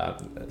knew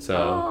that.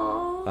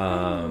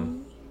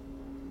 So,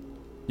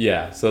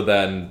 yeah, so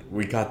then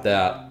we got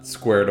that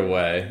squared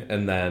away,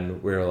 and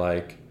then we were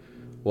like,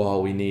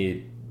 well,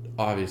 we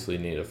obviously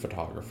need a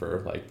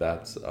photographer. Like,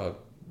 that's a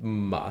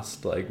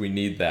must. Like, we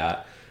need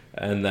that.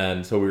 And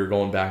then, so we were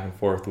going back and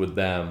forth with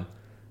them.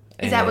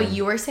 Is that what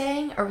you were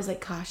saying? Or was like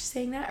Kosh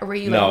saying that? Or were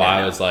you like, no,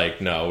 I was like,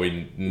 no,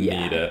 we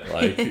need it.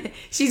 Like,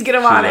 she's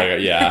gonna want it.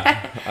 Like,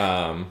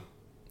 yeah.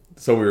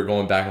 So we were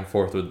going back and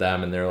forth with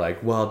them, and they're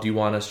like, well, do you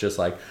want us just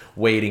like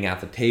waiting at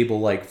the table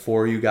like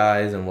for you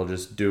guys, and we'll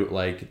just do it,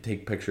 like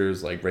take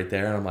pictures like right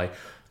there? And I'm like,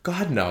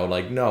 God, no,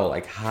 like no,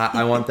 like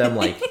I want them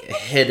like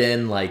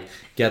hidden, like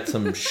get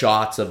some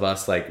shots of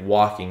us like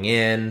walking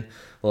in,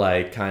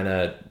 like kind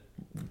of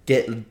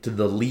get to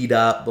the lead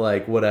up,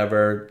 like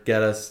whatever,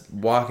 get us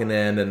walking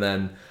in. And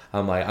then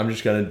I'm like, I'm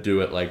just gonna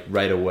do it like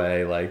right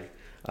away. Like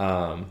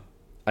I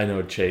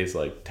know Chase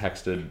like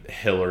texted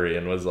Hillary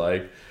and was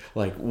like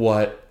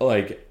what,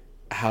 like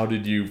how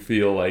did you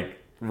feel like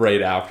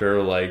right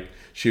after? Like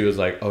she was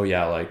like, oh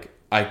yeah, like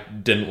I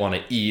didn't want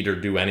to eat or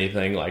do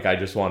anything, like I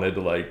just wanted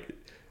to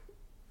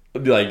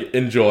like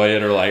enjoy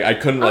it, or like I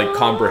couldn't like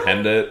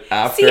comprehend it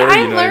after. See,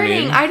 I'm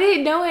learning. I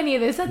didn't know any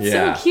of this. That's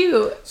so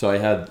cute. So I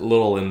had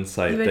little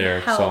insight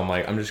there. So I'm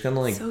like, I'm just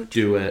gonna like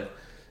do it,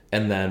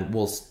 and then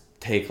we'll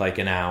take like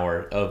an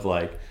hour of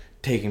like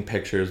taking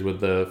pictures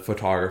with the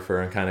photographer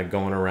and kind of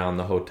going around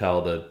the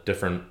hotel to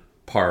different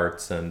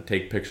parts and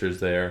take pictures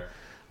there.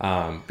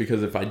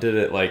 Because if I did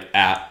it like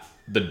at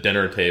the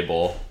dinner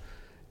table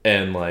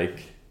and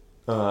like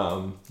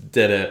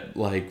did it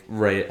like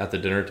right at the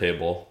dinner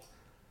table,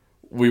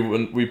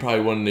 we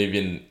probably wouldn't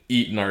even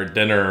eaten our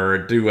dinner or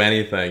do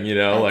anything, you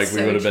know. That's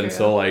like we would have been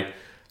so like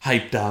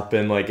hyped up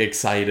and like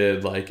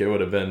excited, like it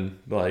would have been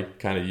like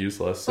kind of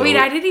useless. So, wait,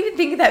 I didn't even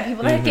think of that.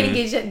 People that get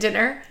engaged at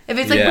dinner, if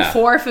it's like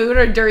before food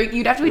or during,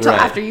 you'd have to wait till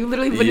after. You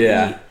literally wouldn't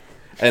eat.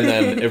 And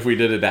then if we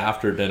did it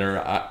after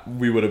dinner,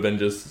 we would have been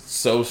just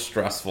so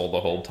stressful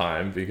the whole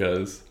time,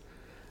 because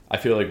I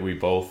feel like we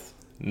both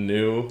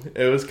knew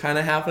it was kind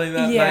of happening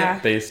that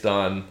night based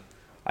on,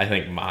 I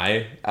think,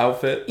 my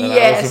outfit that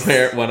I was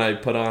wearing when I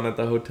put on at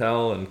the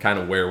hotel, and kind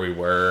of where we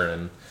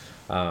were,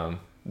 and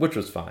which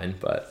was fine,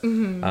 but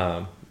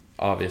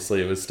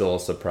obviously it was still a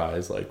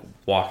surprise, like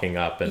walking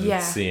up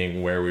and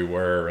seeing where we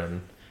were,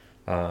 and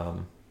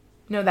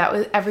no, that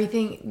was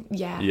everything.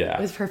 It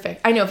was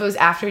perfect. I know if it was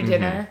after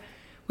dinner,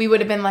 we would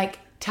have been like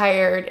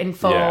tired and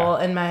full,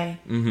 and my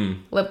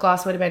lip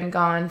gloss would have been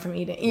gone from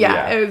eating.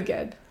 It was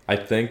good. I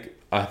think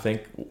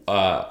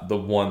the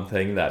one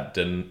thing that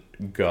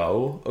didn't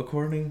go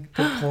according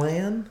to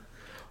plan,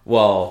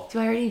 well, do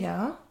I already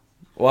know?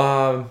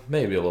 Well,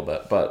 maybe a little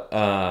bit, but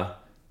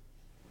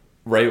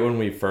right when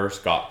we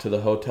first got to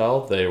the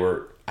hotel, I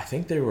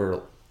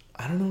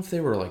don't know if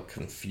they were like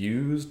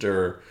confused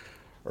or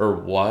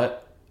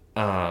what.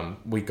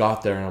 We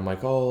got there and I'm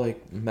like, oh,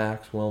 like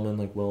Max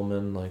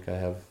Willman, like I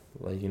have,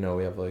 like, you know,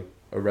 we have like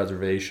a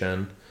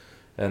reservation,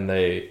 and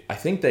I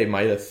think they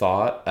might have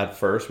thought at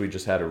first we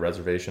just had a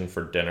reservation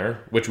for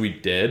dinner, which we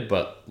did,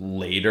 but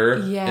later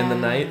in the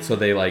night. So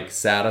they like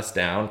sat us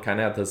down kind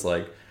of at this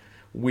like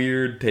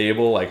weird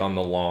table, like on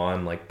the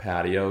lawn, like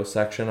patio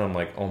section. I'm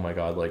like, oh my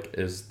God, like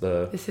this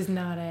is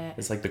not it.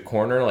 It's like the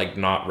corner, like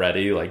not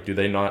ready. Like, do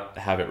they not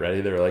have it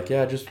ready? They're like,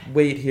 yeah, just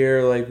wait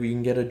here. Like we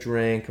can get a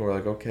drink. And we're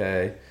like,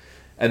 okay.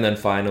 And then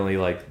finally,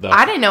 like,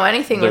 I didn't know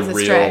anything was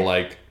astray. The real,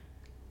 like,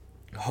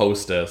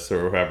 hostess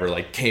or whoever,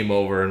 like, came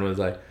over and was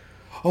like,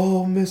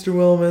 oh, Mr.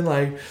 Willman,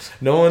 like,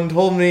 no one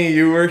told me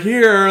you were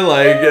here,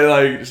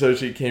 like, so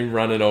she came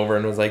running over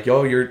and was like,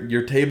 yo,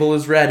 your table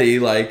is ready,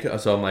 like,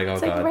 so I'm like, oh,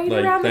 it's God. Like, right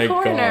around the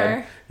corner.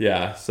 God.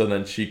 Yeah, so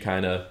then she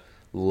kind of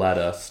led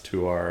us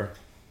to our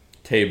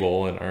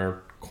table in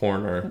our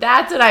corner.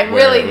 That's what I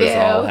really knew. It was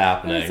all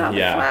happening. I saw the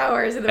yeah.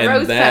 flowers and the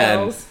rose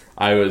petals.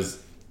 I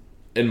was,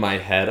 in my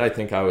head, I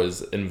think I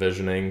was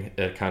envisioning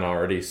it kind of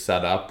already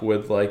set up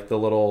with, like, the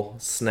little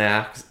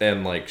snacks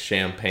and, like,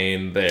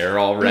 champagne there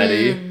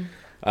already.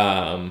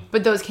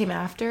 But those came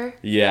after?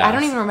 Yeah. I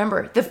don't even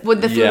remember. The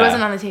food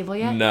wasn't on the table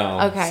yet?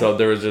 No. Okay. So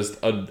there was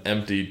just an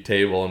empty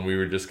table and we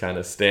were just kind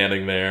of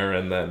standing there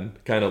and then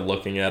kind of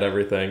looking at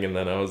everything, and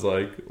then I was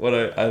like, I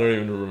don't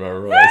even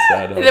remember what I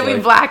said. And then we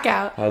black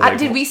out.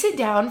 Did we sit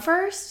down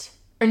first?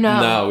 Or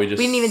no? No, we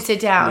didn't even sit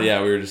down.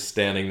 Yeah, we were just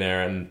standing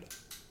there, and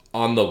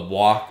on the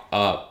walk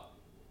up,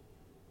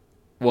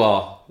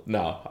 well,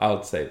 no,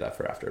 I'll save that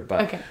for after.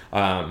 But, okay.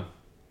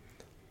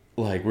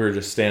 Like, we were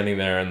just standing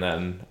there, and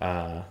then,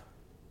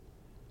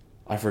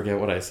 I forget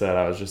what I said.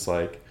 I was just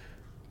like,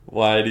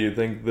 why do you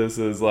think this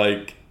is,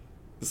 like,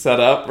 set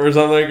up or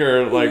something?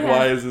 Or, like,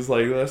 why is this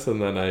like this?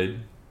 And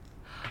then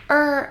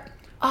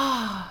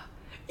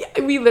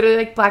we literally,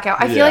 like, black out.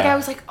 I feel like I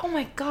was like, oh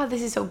my God,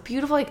 this is so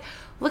beautiful. Like,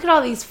 look at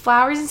all these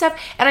flowers and stuff.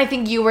 And I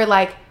think you were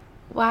like,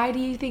 why do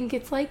you think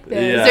it's like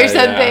this? Or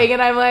something. Yeah.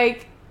 And I'm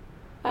like,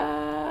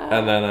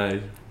 And then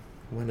I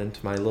went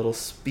into my little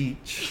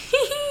speech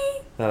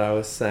that I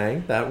was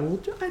saying that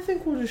I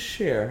think we'll just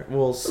share.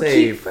 We'll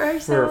save for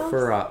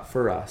ourselves.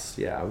 For us.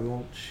 Yeah, we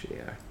won't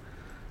share.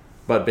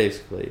 But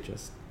basically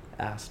just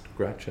asked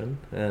Gretchen,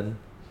 and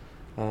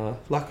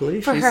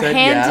luckily for she her said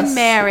hands yes. in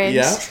marriage.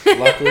 Yeah,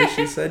 luckily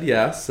she said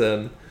yes,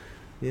 and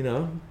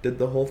did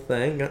the whole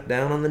thing, got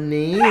down on the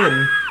knee,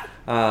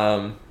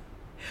 and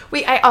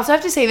Wait, I also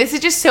have to say, this is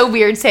just so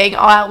weird saying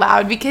all out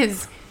loud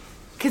because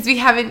we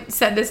haven't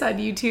said this on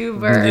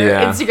YouTube or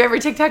Instagram or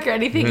TikTok or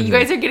anything. Mm-hmm. You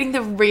guys are getting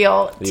the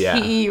real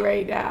tea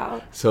right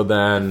now. So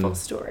then, the full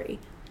story.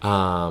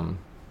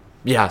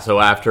 So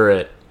after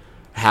it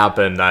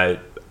happened,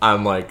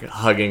 I'm like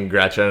hugging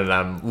Gretchen and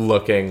I'm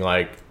looking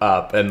like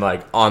up, and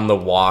like on the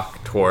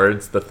walk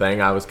towards the thing,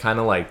 I was kind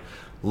of like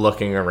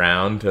looking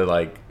around to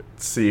like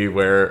see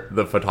where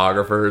the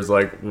photographers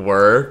like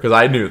were, because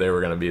I knew they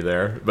were gonna be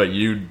there, but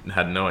you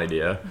had no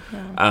idea.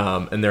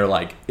 Mm-hmm. And they're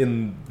like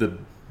in the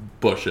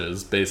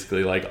bushes,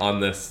 basically, like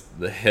on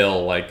the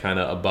hill, like kind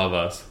of above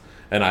us,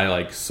 and I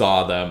like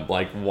saw them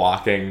like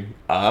walking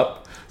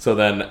up. So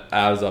then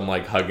as I'm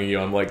like hugging you,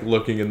 I'm like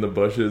looking in the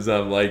bushes,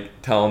 I'm like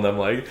telling them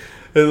like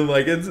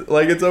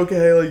it's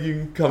okay, like you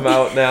can come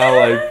out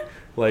now,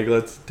 like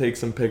let's take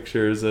some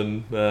pictures.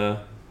 And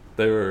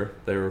they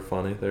were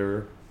funny, they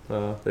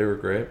were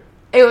great.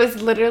 It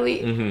was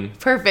literally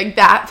perfect.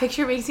 That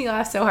picture makes me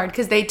laugh so hard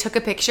because they took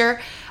a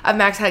picture of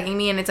Max hugging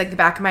me, and it's like the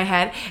back of my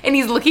head, and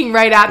he's looking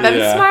right at them,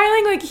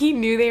 smiling like he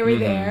knew they were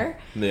there.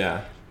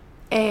 Yeah.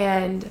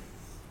 And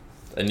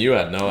you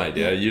had no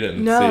idea. You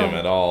didn't see him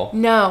at all.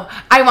 No.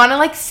 I want to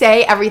like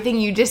say everything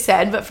you just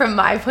said, but from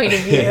my point of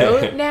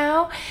view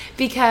now,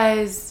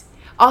 because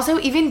also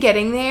even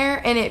getting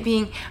there and it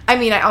being,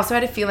 I also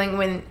had a feeling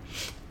when,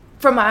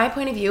 from my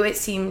point of view, it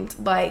seemed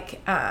like,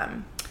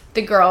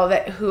 the girl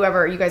that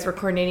whoever you guys were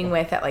coordinating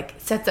with that like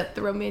sets up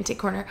the romantic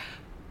corner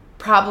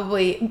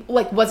probably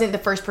like wasn't the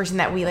first person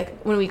that we like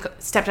when we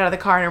stepped out of the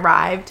car and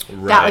arrived.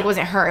 Right. That like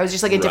wasn't her. It was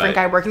just like a different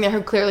guy working there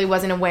who clearly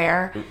wasn't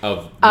aware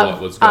of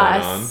what was going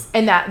on,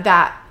 and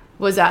that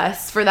was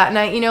us for that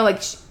night.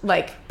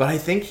 Like. But I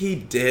think he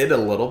did a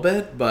little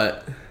bit,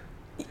 but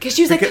because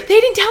she was like, they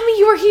didn't tell me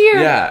you were here.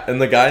 Yeah, and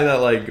the guy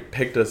that like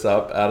picked us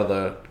up out of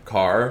the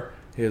car.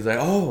 He was like,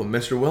 oh,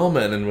 Mr.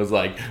 Willman, and was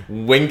like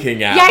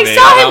winking at me. Yeah, I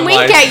saw him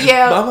wink at you.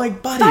 I'm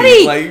like,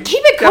 buddy, like,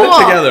 keep it cool.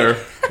 Get it together.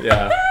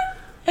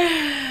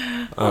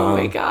 Yeah. Oh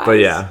my god. But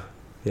yeah,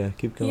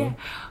 keep going.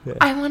 Yeah.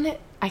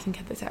 I can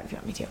cut this out if you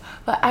want me to.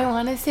 But I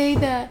want to say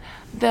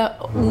the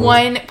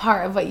one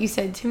part of what you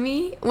said to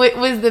me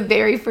was the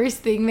very first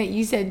thing that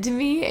you said to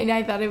me, and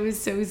I thought it was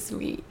so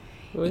sweet.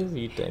 What did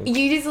you think?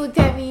 You just looked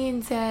at me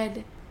and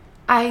said,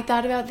 I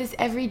thought about this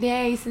every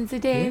day since the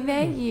day I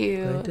met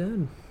you. I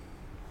did.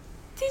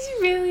 Did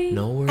you really?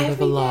 No word of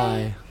a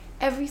lie.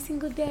 Every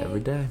single day? Every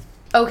day.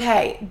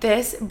 Okay,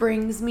 this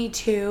brings me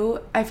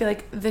to, I feel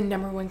like the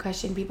number one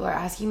question people are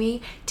asking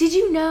me. Did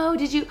you know?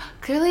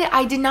 Clearly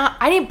I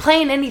didn't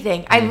plan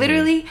anything. I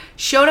literally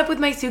showed up with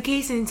my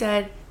suitcase and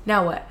said,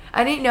 now what?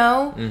 I didn't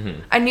know.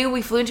 Mm-hmm. I knew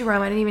we flew into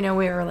Rome. I didn't even know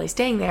we were really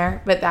staying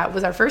there, but that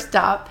was our first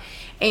stop.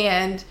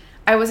 And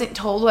I wasn't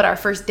told what our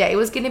first day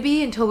was going to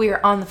be until we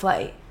were on the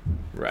flight.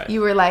 Right.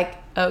 You were like,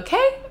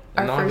 okay.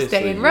 Our first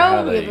day in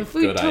Rome, we have a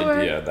food tour. Good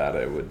idea that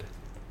it would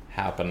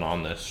happen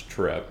on this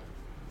trip,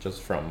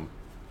 just from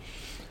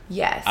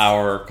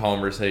our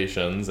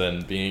conversations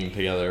and being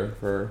together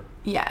for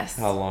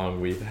how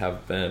long we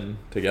have been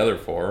together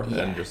for,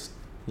 and just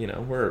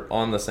we're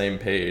on the same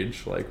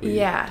page, like we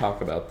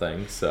talk about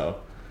things. So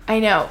I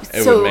know.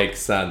 It would make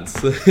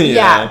sense.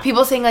 Yeah.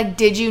 People saying, like,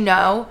 did you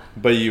know?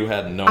 But you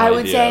had no idea. I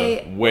would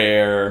say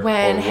where,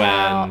 when,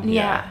 how.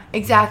 Yeah,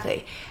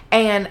 exactly.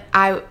 And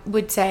I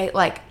would say,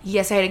 like,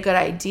 yes, I had a good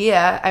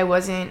idea. I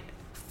wasn't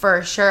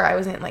for sure. I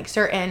wasn't, like,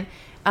 certain.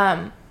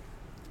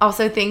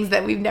 Also, things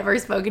that we've never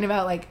spoken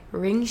about, like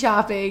ring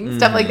shopping,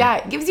 stuff like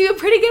that, gives you a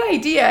pretty good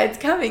idea. It's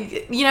coming,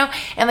 you know?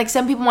 And, like,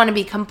 some people want to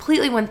be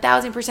completely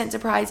 1,000%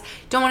 surprised,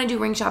 don't want to do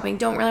ring shopping,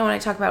 don't really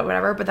want to talk about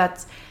whatever, but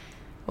that's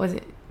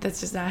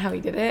just not how we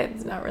did it.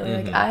 It's not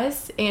really like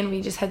us. And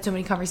we just had so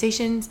many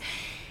conversations.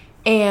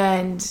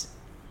 And,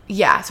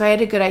 yeah, so I had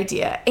a good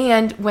idea.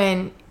 And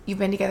when you've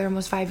been together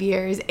almost 5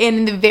 years, and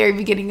in the very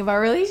beginning of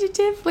our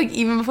relationship, like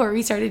even before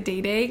we started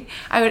dating,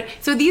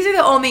 so these are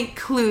the only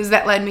clues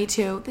that led me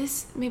to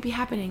this may be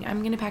happening,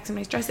 I'm gonna pack some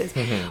nice dresses,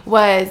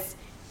 was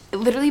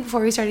literally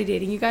before we started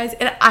dating, you guys.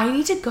 And I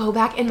need to go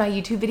back in my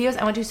YouTube videos.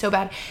 I want to so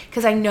bad,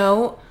 because I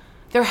know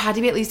there had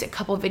to be at least a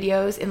couple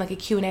videos in like a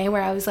Q&A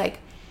where I was like,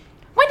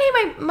 one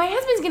day my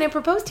husband's gonna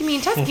propose to me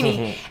in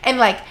Tuscany.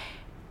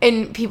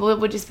 and people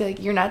would just be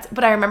like, you're nuts.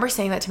 But I remember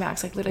saying that to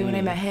Max, like literally when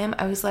I met him,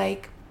 I was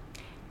like,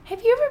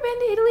 have you ever been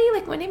to Italy?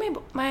 Like, one day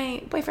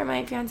my boyfriend,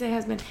 my fiance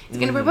husband, is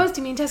going to propose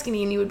to me in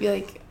Tuscany. And you would be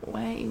like,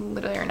 what? You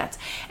literally are nuts.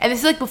 And this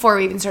is like before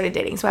we even started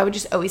dating. So I would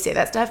just always say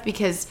that stuff,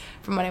 because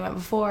from when I went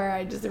before,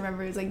 I just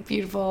remember it was like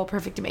beautiful,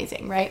 perfect,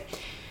 amazing, right?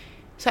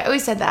 So I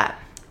always said that.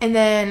 And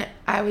then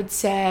I would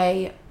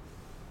say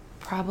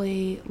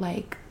probably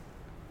like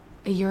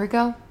a year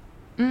ago.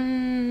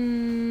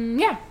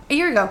 Yeah, a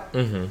year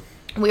ago.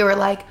 We were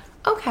like,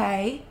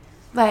 okay,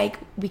 like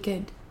we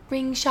could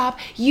ring shop.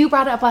 You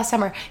brought it up last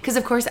summer because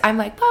of course I'm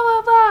like, blah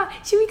blah blah,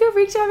 should we go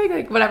ring shopping,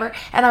 like whatever.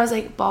 And I was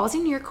like, balls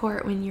in your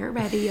court when you're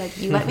ready, like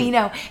you let me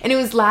know. And it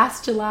was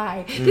last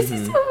July. This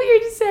is so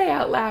weird to say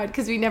out loud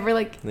because we never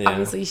like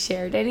obviously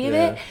shared any of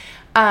it.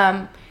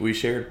 We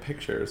shared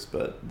pictures,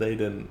 but they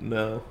didn't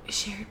know.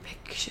 Shared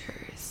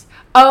pictures.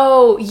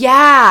 Oh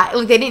yeah,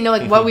 like they didn't know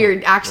like what we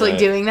were actually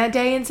doing that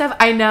day and stuff.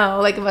 I know,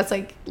 like of us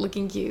like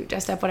looking cute,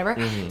 dressed up, whatever.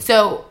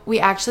 So we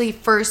actually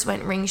first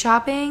went ring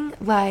shopping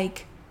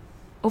like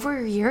over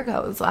a year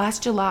ago. It was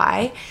last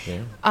July.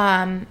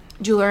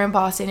 Jeweler in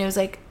Boston. It was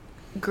like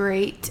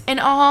great and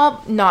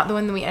all. Not the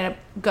one that we ended up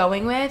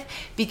going with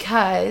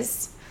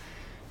because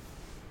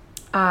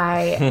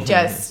I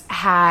just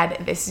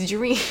had this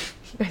dream.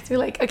 You guys are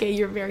like, okay,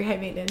 you're very high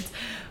maintenance,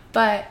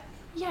 but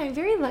yeah, I'm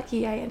very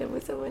lucky. I ended up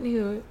with someone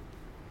who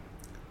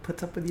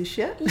puts up with your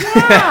shit.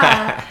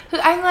 Yeah.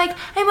 I'm like,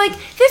 this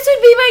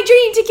would be my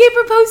dream to get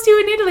proposed to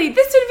in Italy.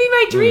 This would be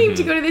my dream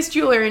to go to this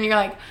jeweler. And you're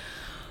like,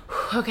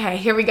 okay,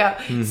 here we go.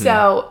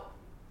 So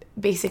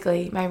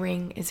basically my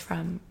ring is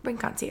from Ring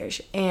Concierge,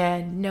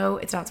 and no,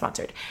 it's not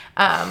sponsored.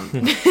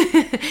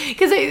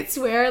 Because I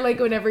swear, like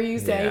whenever you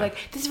say like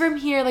this is from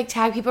here, like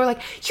tag people are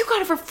like, you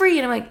got it for free,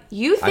 and I'm like,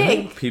 you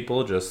think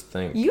people just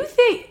think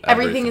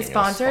everything is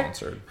sponsored?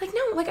 Like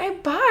no, like I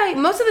buy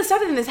most of the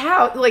stuff in this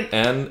house, like,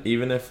 and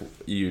even if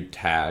you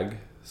tag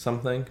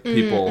something,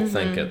 people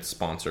think it's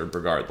sponsored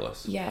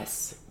regardless.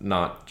 Yes.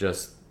 Not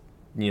just,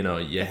 you know,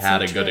 you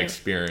had a good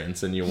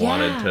experience and you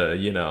wanted to,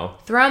 you know,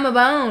 throw them a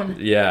bone.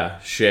 Yeah,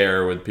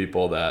 share with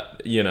people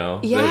that, you know,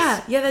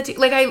 that's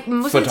like I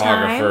most of the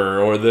time, photographer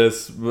or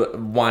this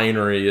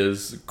winery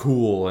is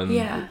cool, and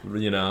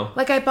you know,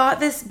 like I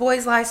bought this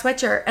Boys Lie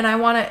sweatshirt and I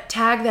want to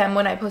tag them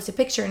when I post a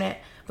picture in it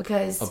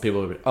because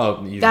people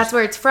would be, that's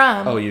where it's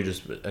from. Oh, you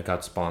just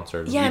got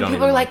sponsored. Yeah, and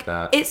people are like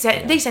that. They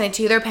sent it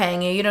to you. They're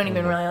paying you. You don't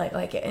even really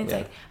like it. And it's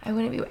like I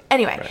wouldn't be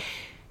anyway. Right.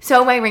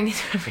 So my ring is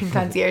from Ring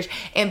Concierge,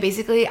 and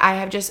basically I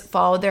have just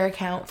followed their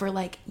account for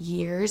like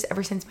years,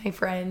 ever since my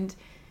friend,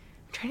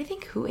 I'm trying to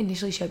think who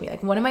initially showed me,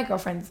 like one of my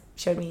girlfriends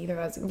showed me, either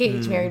I was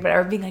engaged, married,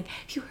 whatever, being like,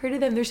 have you heard of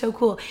them? They're so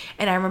cool.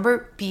 And I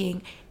remember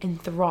being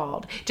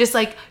enthralled, just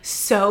like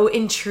so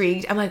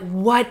intrigued. I'm like,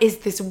 what is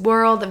this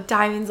world of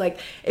diamonds? Like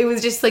it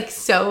was just like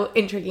so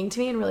intriguing to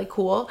me and really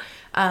cool.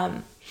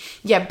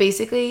 Yeah,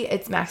 basically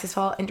it's Max's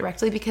fault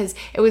indirectly because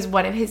it was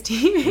one of his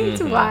teammates'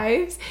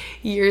 wives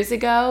years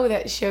ago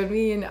that showed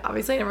me, and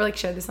obviously I never like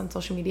shared this on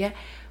social media,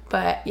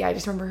 but yeah, I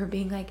just remember her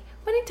being like,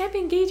 what type of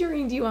engagement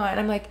ring do you want? And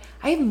I'm like,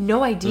 I have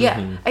no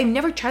idea. I've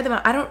never tried them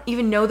on. I don't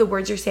even know the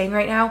words you're saying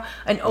right now.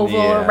 An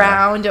oval, a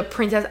round, a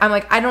princess. I'm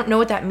like, I don't know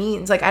what that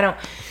means. Like I don't,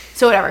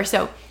 so whatever.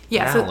 So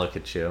yeah. Now so look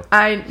at you.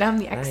 I'm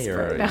the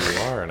expert.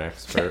 You are an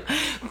expert.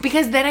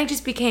 Because then I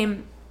just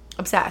became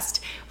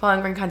obsessed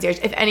following Ring Concierge.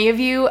 If any of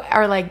you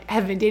are like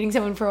have been dating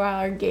someone for a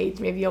while or engaged,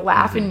 maybe you'll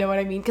laugh and know what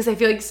I mean, because I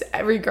feel like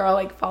every girl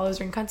like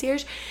follows Ring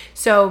Concierge.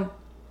 So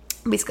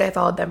basically I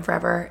followed them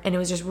forever, and it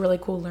was just really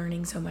cool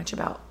learning so much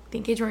about the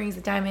engagement rings,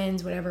 the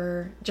diamonds,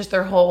 whatever, just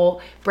their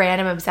whole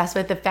brand. I'm obsessed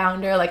with the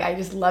founder. Like I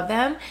just love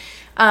them.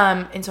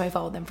 And so I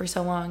followed them for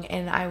so long,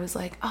 and I was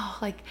like, oh,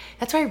 like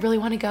that's where I really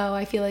want to go.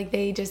 I feel like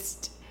they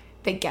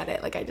get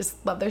it. Like I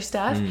just love their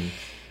stuff.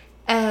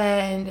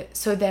 And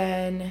so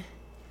then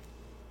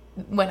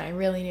when I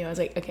really knew, I was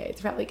like, okay,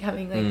 it's probably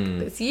coming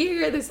this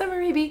year, this summer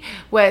maybe,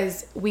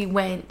 was we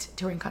went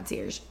to Ring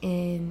Concierge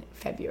in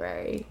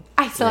February.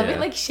 I still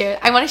haven't shared.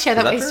 I want to share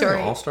that my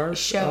story.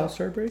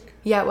 All-Star break?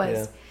 Yeah, it was.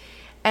 Yeah.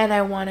 And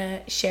I want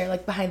to share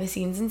behind the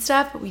scenes and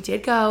stuff, but we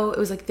did go. It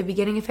was the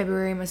beginning of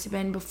February. It must have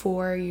been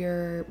before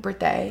your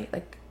birthday,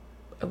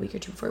 a week or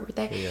two before your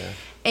birthday. Yeah.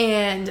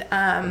 And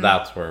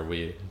that's where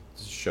we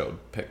showed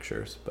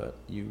pictures, but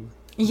you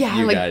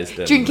guys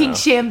didn't drinking know.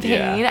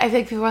 champagne. Yeah. I feel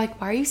like people were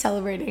like, why are you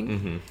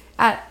celebrating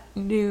at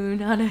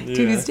noon on a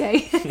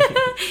Tuesday?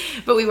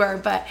 But we were.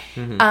 But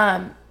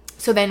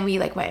so then we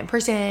went in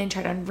person,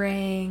 tried on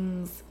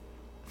rings,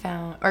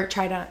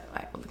 tried on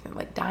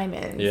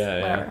diamonds, whatever.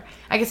 Yeah.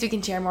 I guess we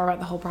can share more about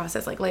the whole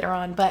process later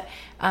on. But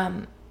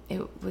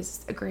it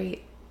was a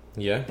great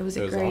it was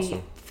great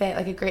awesome. Fit,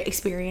 a great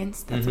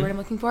experience. That's the word I'm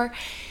looking for.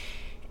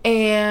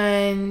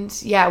 And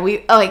yeah,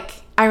 we I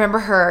remember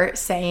her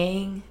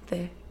saying,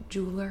 the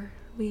jeweler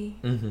we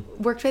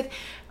worked with,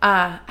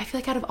 I feel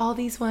like out of all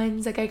these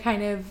ones I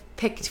kind of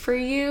picked for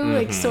you,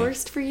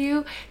 sourced for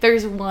you,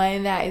 there's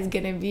one that is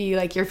gonna be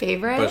your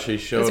favorite. But she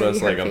showed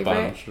us a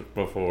bunch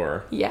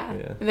before. Yeah.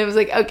 And it was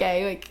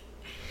okay,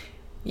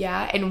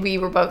 and we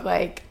were both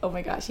oh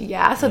my gosh,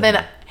 yeah. So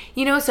then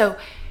so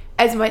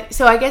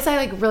I guess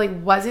I really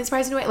wasn't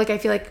surprised in a way. I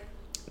feel like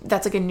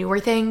that's a newer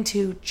thing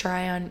to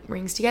try on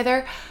rings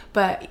together,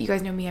 but you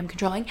guys know me, I'm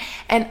controlling.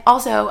 And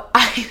also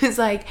I was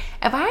if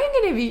I'm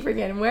gonna be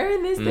freaking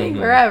wearing this thing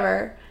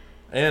forever,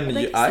 and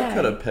I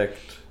could have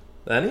picked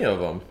any of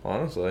them,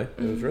 honestly.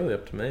 It was really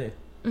up to me.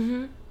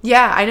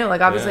 Yeah, I know,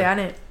 obviously I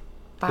didn't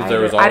buy it. There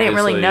was I didn't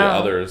really know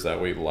others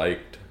that we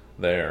liked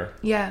there.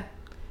 Yeah.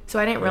 So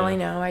I didn't really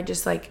know. I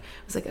just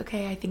was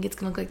okay, I think it's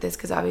gonna look like this,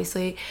 because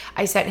obviously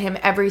I sent him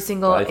every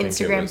single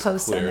Instagram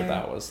post on there.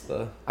 That was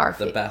the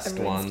best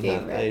one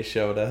favorite. That they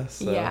showed us.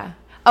 So. Yeah.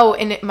 Oh,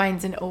 and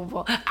mine's an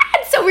oval.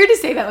 It's so weird to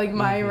say that,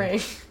 my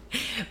ring.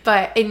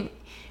 But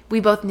we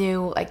both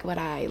knew what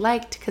I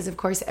liked, because of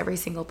course every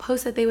single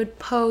post that they would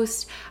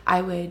post,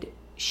 I would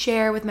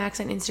share with Max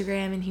on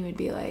Instagram, and he would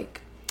be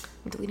like,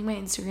 I'm deleting my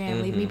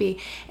Instagram, leave me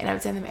be. And I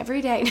would send them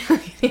every day.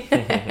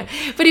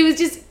 But it was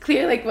just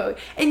clear,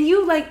 and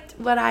you liked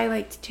what I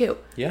liked too.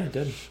 Yeah, I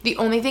did. The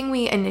only thing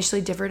we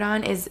initially differed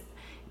on is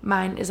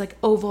mine is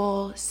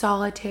oval,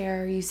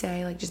 solitaire, you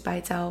say, just by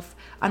itself,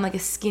 on a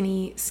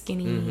skinny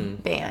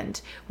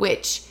band,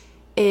 which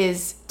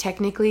is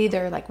technically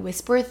they're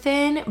whisper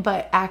thin,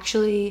 but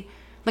actually,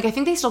 I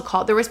think they still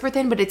call it the whisper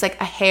thin, but it's a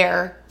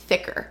hair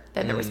thicker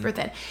than the whisper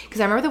thin,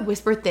 because I remember the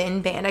whisper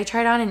thin band I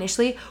tried on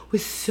initially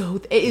was so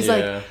it is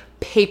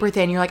paper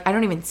thin. You're I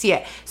don't even see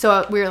it.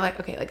 So we were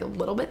okay, a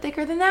little bit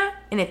thicker than that,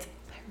 and it's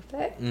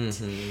perfect.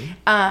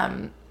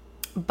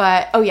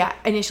 But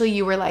initially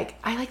you were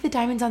I like the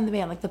diamonds on the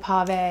band, the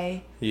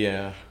pave.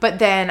 Yeah. But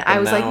then I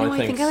was no,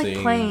 I think I like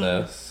plain.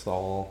 This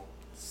all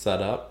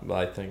set up,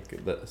 I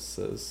think this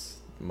is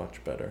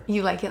much better.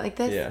 You like it like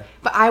this? Yeah.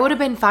 But I would have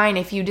been fine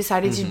if you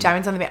decided to do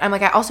diamonds on the band. I'm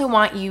I also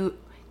want you.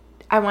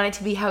 I want it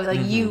to be how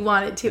you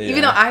want it to,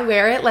 even though I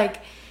wear it I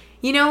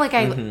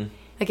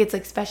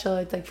it's special.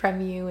 It's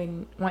from you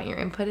and want your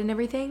input and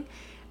everything.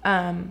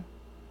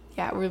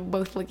 Yeah, we're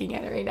both looking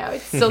at it right now.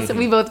 It's still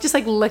we both just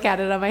look at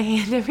it on my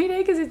hand every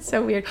day because it's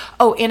so weird.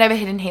 Oh, and I have a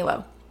hidden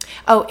halo.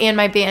 Oh, and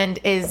my band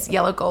is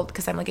yellow gold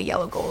because I'm a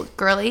yellow gold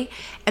girly,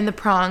 and the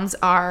prongs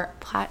are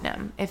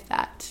platinum. If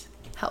that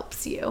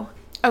helps you.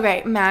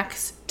 Okay,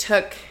 Max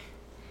took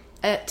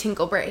a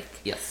tinkle break.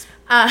 Yes.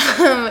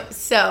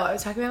 So I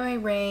was talking about my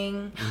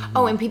ring.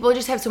 Oh, and people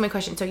just have so many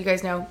questions. So you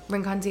guys know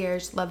Ring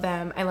Concierge, love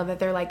them. I love that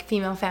they're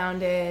female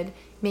founded,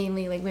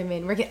 mainly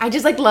women. I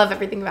just love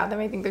everything about them.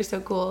 I think they're so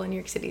cool in New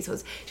York City. So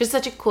it's just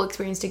such a cool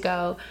experience to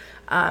go.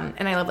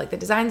 And I love the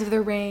designs of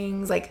their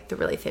rings, the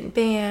really thin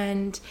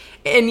band.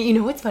 And you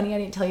know what's funny? I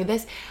didn't tell you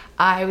this.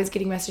 I was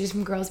getting messages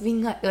from girls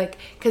being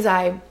because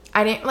I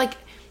didn't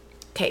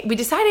okay, we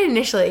decided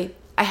initially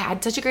I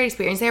had such a great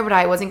experience there, but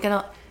I wasn't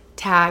gonna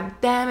tag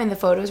them in the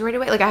photos right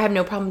away. I have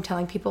no problem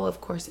telling people,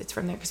 of course, it's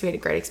from there because we had a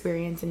great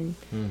experience. And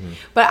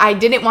but I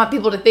didn't want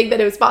people to think that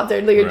it was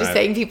sponsored. You're just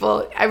saying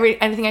people,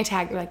 anything I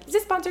tagged, they're is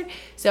it sponsored?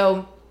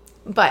 So,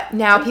 but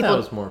now people. That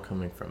was more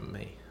coming from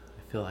me.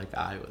 I feel like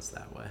I was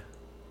that way.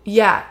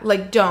 Yeah,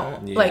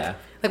 don't. Yeah.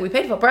 We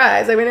paid full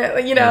price. I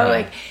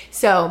mean,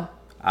 so.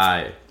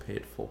 I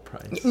paid full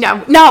price.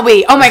 No, not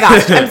we. Oh my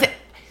gosh.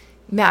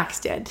 Max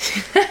did.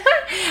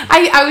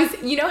 I was,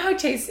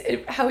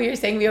 how you're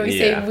saying we always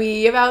say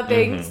we about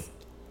things.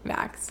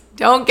 Max,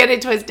 don't get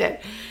it twisted.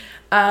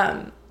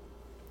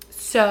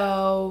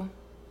 So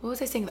what was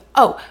I saying?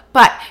 Oh,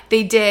 but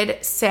they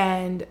did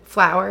send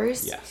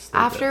flowers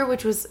after,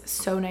 which was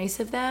so nice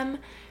of them.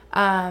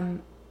 That's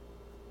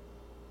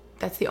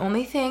the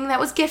only thing that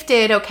was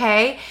gifted,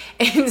 okay?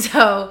 And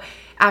so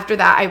after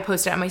that, I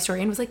posted on my story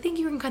and was thank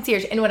you, Ring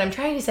Concierge. And what I'm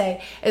trying to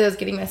say is I was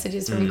getting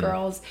messages from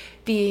girls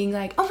being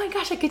oh my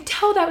gosh, I could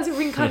tell that was a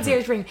Ring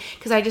Concierge ring.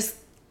 Because I just,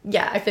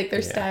 I feel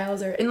their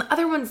styles are, and the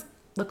other ones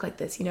look like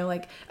this,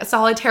 a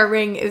solitaire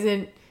ring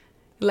isn't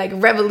like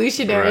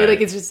revolutionary. Right.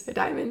 Like it's just a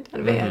diamond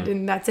on a band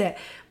and that's it.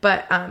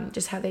 But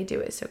just how they do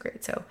it is so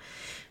great. So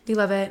we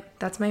love it.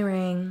 That's my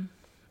ring.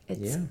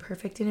 It's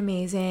perfect and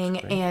amazing.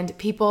 And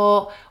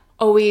people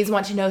always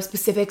want to know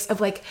specifics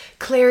of like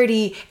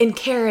clarity and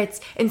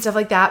carats and stuff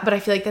like that. But I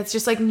feel like that's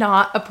just like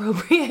not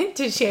appropriate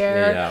to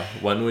share. Yeah.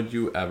 When would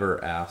you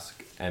ever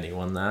ask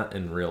anyone that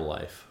in real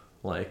life?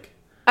 Like,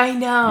 I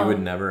know. You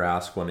would never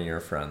ask one of your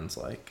friends,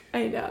 like.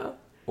 I know.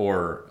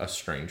 Or a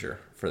stranger,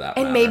 for that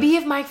matter. And maybe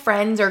if my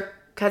friends or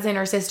cousin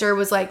or sister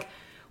was like,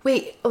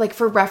 wait, like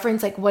for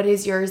reference, like what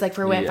is yours? Like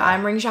for when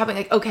I'm ring shopping,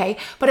 like, okay.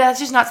 But that's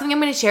just not something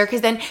I'm going to share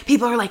because then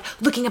people are like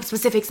looking up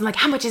specifics and like,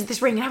 how much is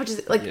this ring? And how much is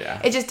it? Like,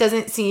 it just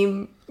doesn't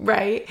seem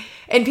right.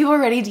 And people are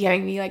already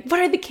DMing me like, what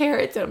are the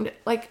carats? And I'm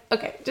like,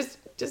 okay, just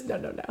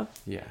no.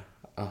 Yeah.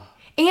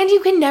 And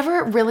you can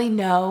never really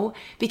know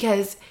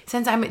because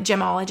since I'm a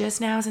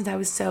gemologist now, since I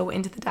was so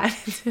into the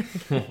diamonds,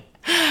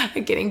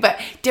 I'm kidding, but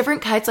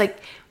different cuts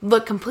like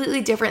look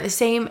completely different. The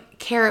same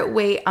carat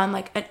weight on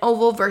like an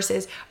oval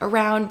versus a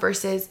round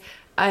versus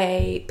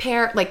a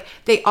pear, like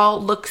they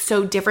all look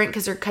so different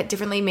because they're cut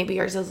differently. Maybe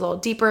yours is a little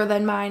deeper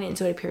than mine and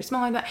so it appears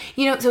smaller, but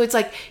so it's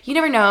like you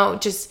never know.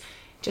 Just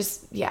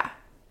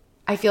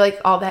I feel like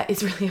all that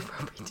is really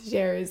appropriate to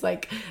share is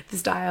like the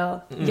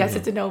style. Yes,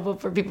 it's an oval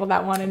for people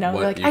that want to know.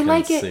 They're like, I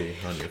like it.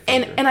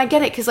 And I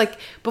get it because like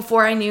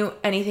before I knew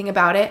anything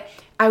about it,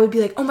 I would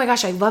be like, oh my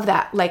gosh, I love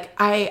that. Like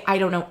I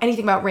don't know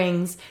anything about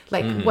rings.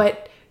 Like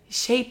what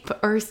shape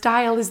or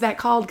style is that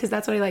called? Because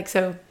that's what I like.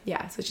 So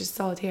yeah, so it's just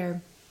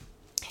solitaire,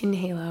 hidden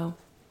halo,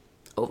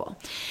 oval.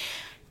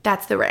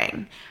 That's the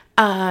ring.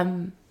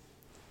 We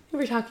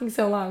were talking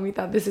so long, we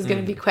thought this is going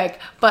to be quick,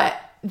 but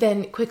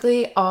then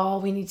quickly, all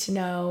we need to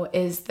know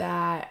is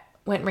that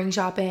went ring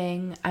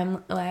shopping.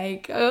 I'm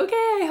like, okay,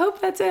 I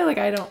hope that's it. Like,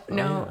 I don't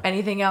know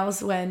anything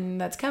else when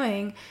that's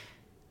coming.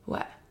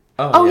 What?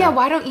 Oh yeah.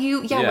 Why don't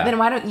you? Yeah. Then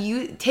why don't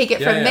you take it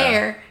from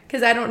there?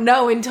 Because I don't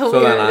know until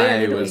we're there. So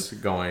then I was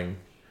going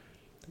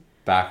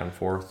back and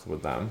forth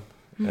with them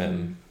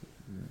and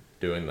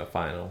doing the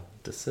final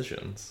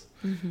decisions.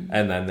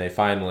 And then they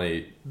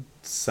finally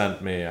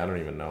sent me, I don't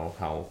even know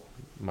how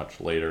much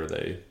later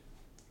they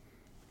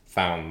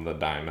found the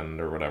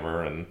diamond or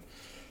whatever and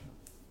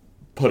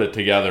put it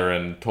together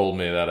and told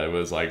me that it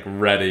was like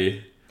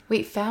ready.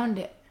 Wait, found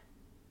it?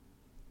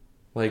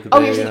 Like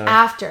you're saying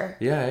after?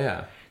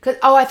 Yeah.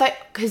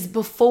 Because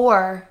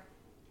before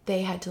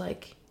they had to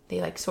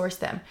they source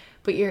them,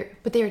 but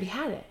they already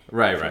had it.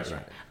 Right.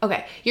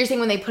 Okay, you're saying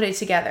when they put it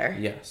together?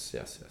 Yes.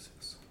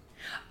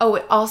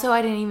 Oh, also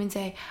I didn't even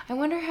say. I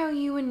wonder how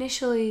you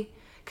initially.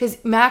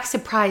 Because Max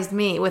surprised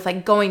me with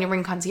like going to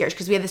Ring Concierge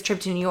because we had this trip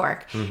to New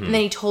York. And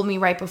then he told me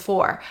right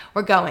before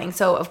we're going.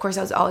 So of course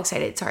I was all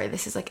excited. Sorry,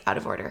 this is like out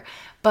of order.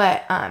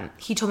 But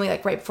he told me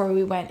like right before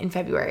we went in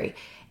February.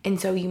 And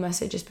so you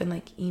must have just been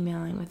like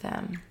emailing with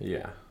them.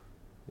 Yeah.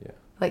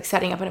 Like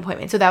setting up an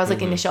appointment. So that was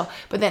like initial.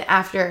 But then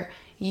after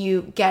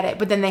you get it,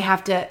 but then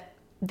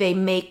they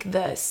make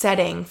the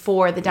setting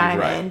for the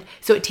diamond. Right.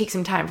 So it takes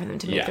some time for them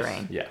to make the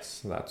ring.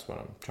 Yes, that's what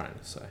I'm trying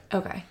to say.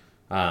 Okay.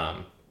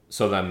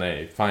 So then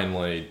they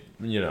finally,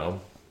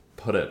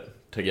 put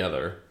it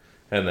together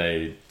and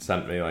they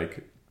sent me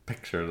like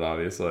pictures,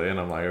 obviously. And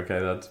I'm like, okay,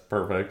 that's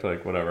perfect.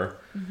 Like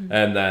whatever.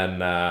 And then,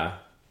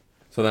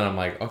 so then I'm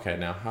like, okay,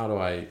 now how do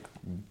I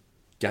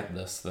get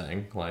this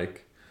thing?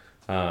 Like,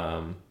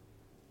 how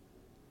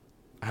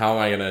am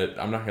I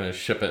I'm not going to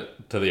ship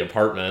it to the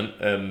apartment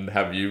and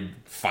have you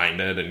find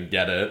it and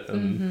get it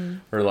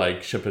and, or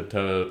like ship it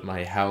to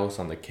my house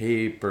on the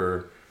Cape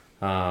or,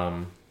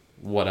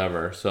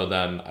 whatever. So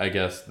then I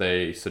guess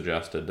they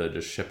suggested to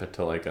just ship it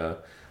to like a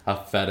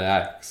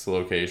FedEx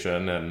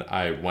location, and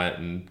I went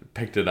and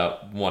picked it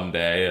up one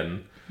day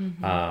and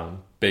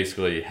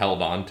basically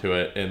held on to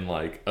it in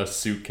like a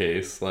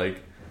suitcase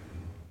like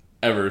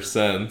ever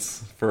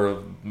since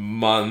for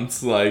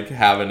months, like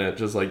having it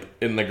just like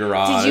in the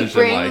garage. Did you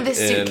bring the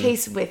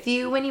suitcase with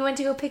you when you went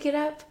to go pick it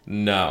up?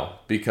 No,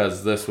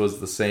 because this was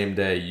the same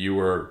day you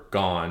were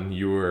gone.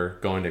 You were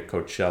going to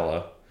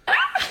Coachella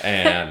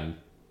and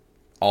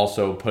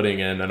also putting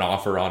in an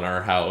offer on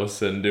our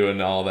house and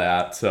doing all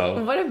that.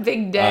 So what a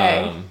big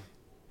day.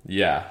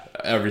 Yeah,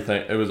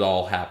 everything, it was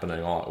all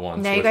happening all at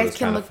once. Now you guys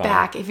can look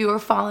back. If you were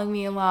following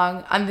me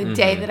along on the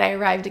day that I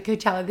arrived at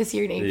Coachella this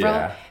year in April,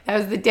 that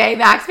was the day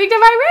Max picked up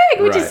my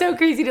ring, which is so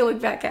crazy to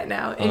look back at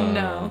now and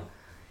know.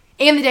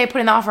 And the day I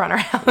put an offer on our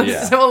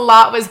house. So a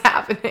lot was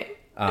happening.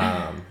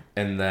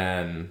 And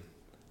then,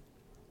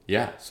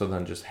 so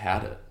then just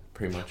had it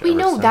pretty much. Wait,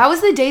 no, that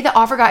was the day the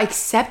offer got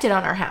accepted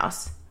on our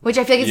house. Which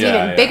I feel like is an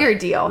even bigger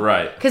deal.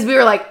 Right. Because we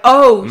were like,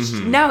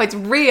 no, it's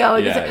real.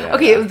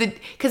 It was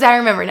because I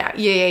remember now.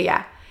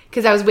 Yeah.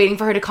 Because I was waiting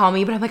for her to call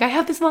me, but I'm like, I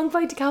have this long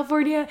flight to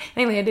California.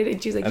 And I landed,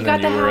 and she was like, you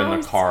got the house? And then you were in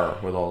the car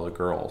with all the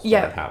girls when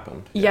it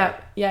happened. Yeah.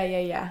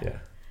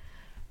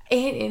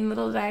 And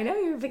little did I know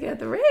you were picking up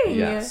the ring.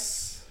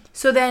 Yes.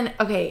 So then,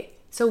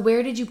 so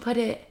where did you put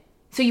it?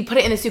 So you put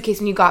it in the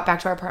suitcase when you got back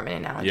to our apartment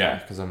in Allentown? Yeah,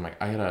 because I'm like,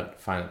 I gotta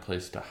find a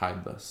place to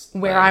hide this.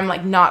 Where I'm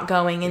like not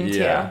going into.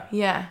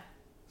 Yeah.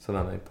 So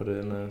then I put it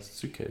in a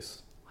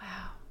suitcase.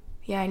 Wow.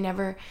 Yeah, I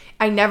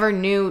never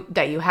knew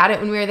that you had it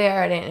when we were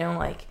there. I didn't know,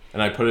 like...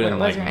 And I put it in,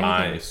 like,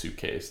 my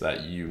suitcase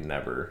that you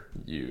never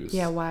use.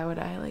 Yeah, why would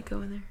I, like,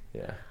 go in there?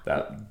 Yeah,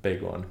 that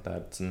big one.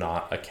 That's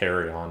not a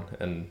carry-on.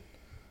 And,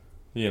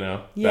 you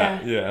know?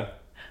 Yeah. Yeah.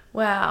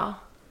 Wow.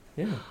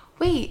 Yeah.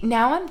 Wait,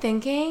 now I'm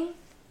thinking...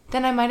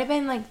 Then I might have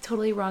been, like,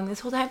 totally wrong this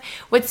whole time.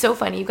 What's so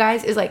funny, you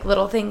guys, is, like,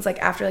 little things, like,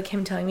 after, like,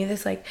 him telling me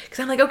this, like, because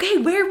I'm like, okay,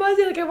 where was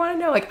it? Like, I want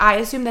to know. Like, I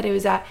assumed that it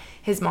was at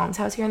his mom's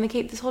house here in the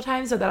Cape this whole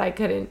time so that I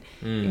couldn't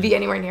be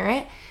anywhere near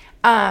it.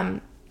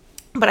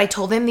 But I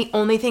told him the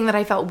only thing that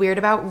I felt weird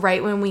about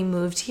right when we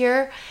moved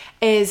here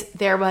is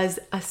there was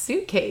a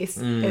suitcase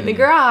in the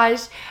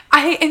garage.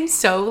 I am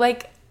so,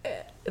 like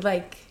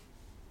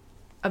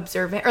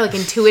observant or, like,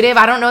 intuitive.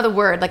 I don't know the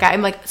word. Like,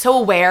 I'm, like, so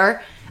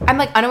aware. I'm,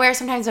 like, unaware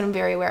sometimes, and I'm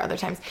very aware other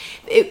times.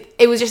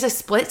 It was just a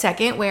split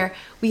second where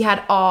we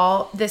had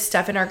all this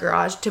stuff in our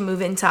garage to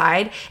move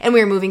inside, and we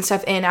were moving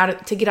stuff in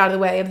to get out of the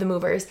way of the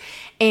movers.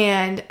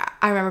 And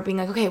I remember being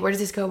like, okay, where does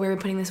this go? Where are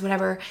we putting this?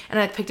 Whatever. And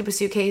I, like, picked up a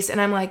suitcase,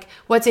 and I'm like,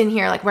 what's in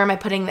here? Like, where am I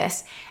putting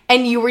this?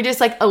 And you were just,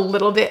 like, a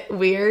little bit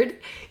weird.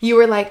 You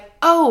were like,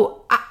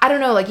 oh, I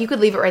don't know. Like, you could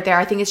leave it right there.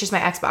 I think it's just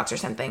my Xbox or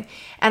something.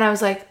 And I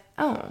was like,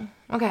 oh,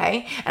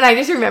 okay. And I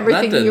just remember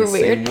thinking you were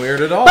weird. That didn't seem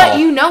weird at all. But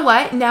you know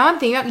what? Now I'm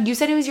thinking about, you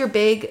said it was your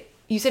big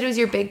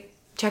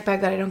check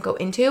bag that I don't go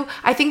into.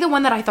 I think the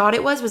one that I thought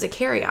it was a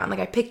carry-on. Like,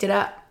 I picked it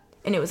up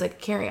and it was like a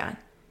carry-on.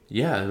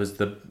 Yeah, it was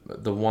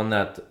the one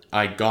that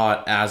I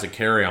got as a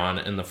carry-on,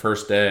 and the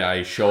first day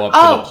I show up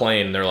to the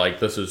plane, they're like,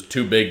 this is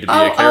too big to be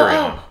a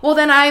carry-on. Well,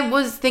 then I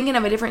was thinking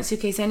of a different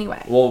suitcase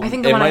anyway. Well, I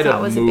think the one I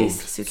thought was a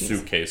base suitcase.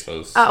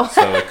 Suitcases. So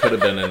it could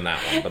have been in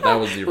that one, but that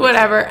was the original.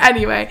 Whatever.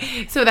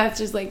 Anyway, so that's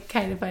just, like,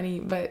 kind of funny,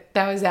 but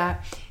that was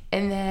that.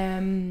 And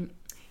then,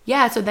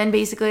 yeah, so then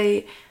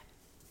basically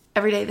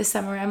every day this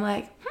summer I'm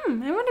like, I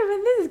wonder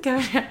when this is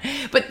going on.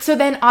 But so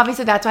then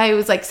obviously that's why it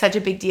was, like, such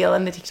a big deal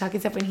in the TikTok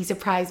and stuff when he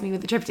surprised me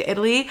with the trip to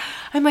Italy.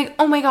 I'm like,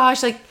 oh my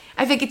gosh, like,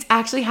 I think it's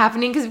actually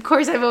happening, because of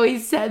course I've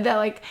always said that,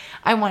 like,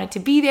 I wanted to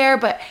be there,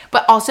 but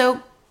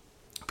also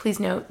please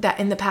note that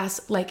in the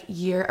past, like,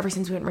 year, ever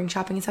since we went ring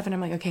shopping and stuff, and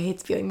I'm like, okay,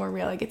 it's feeling more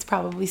real, like, it's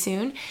probably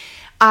soon,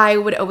 I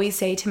would always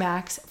say to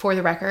Max, for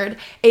the record,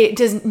 it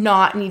does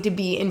not need to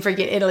be in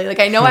freaking Italy. Like,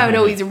 I know I would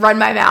always run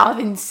my mouth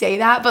and say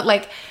that, but,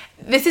 like,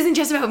 this isn't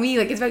just about me.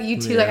 Like, it's about you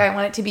too. Yeah. Like, I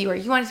want it to be where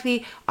you want it to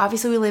be.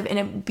 Obviously, we live in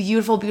a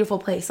beautiful, beautiful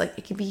place. Like,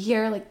 it could be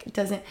here. Like, it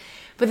doesn't.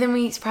 But then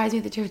when you surprised me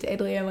with the trip to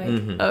Italy, I'm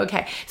like,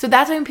 okay. So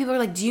that's when people are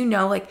like, do you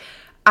know, like,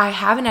 I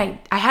had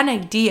an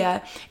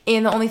idea,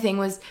 and the only thing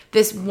was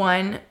this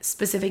one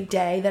specific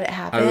day that it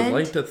happened. I would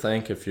like to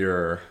think if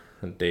you're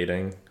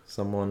dating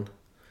someone,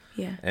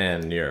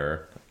 and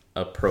you're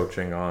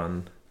approaching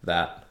on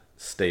that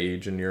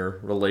stage in your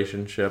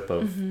relationship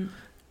of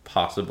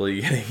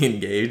possibly getting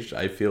engaged,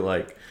 I feel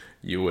like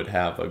you would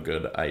have a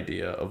good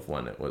idea of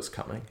when it was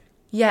coming.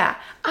 Yeah,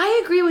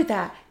 I agree with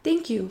that.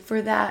 Thank you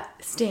for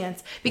that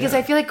stance. Because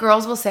I feel like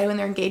girls will say when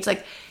they're engaged,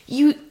 like,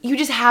 you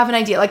just have an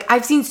idea. Like,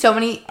 I've seen so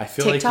many TikToks. I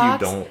feel like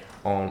you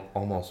don't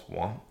almost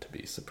want to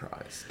be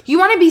surprised. You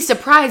want to be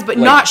surprised, but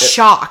like, not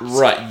shocked.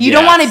 Right. You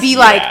don't want to be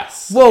like,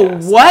 whoa,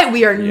 what?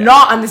 We are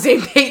not on the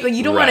same page. Like,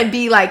 you don't want to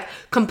be, like,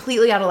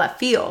 completely out of left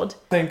field.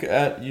 I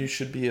think you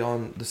should be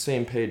on the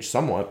same page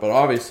somewhat, but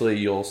obviously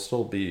you'll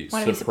still be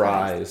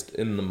surprised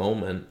in the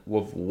moment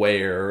of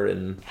where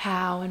and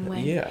how and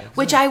when. Yeah. Exactly.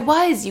 Which I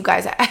was, you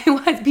guys. I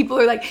was. People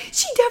are like,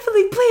 she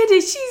definitely planned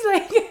it. She's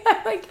like,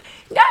 I'm like,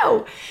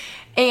 no.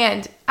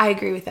 And I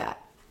agree with that.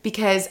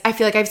 Because I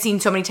feel like I've seen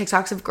so many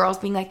TikToks of girls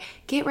being like,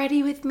 get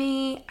ready with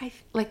me.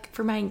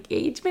 For my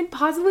engagement,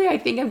 possibly. I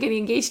think I'm getting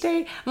engaged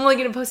today. I'm only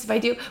going to post if I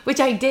do,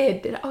 which I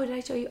did. Did I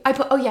show you? I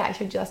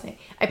showed you last night.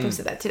 I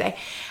posted that today.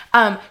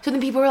 So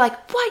then people were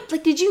like, what?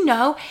 Like, did you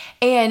know?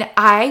 And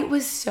I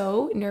was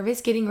so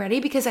nervous getting ready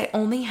because I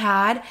only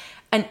had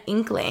an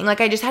inkling. Like,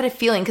 I just had a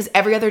feeling because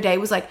every other day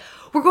was like,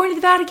 we're going to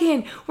the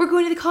Vatican. We're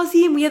going to the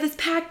Colosseum. We have this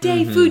packed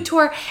day, food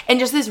tour. And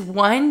just this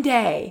one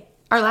day,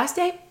 our last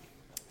day,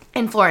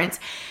 in Florence,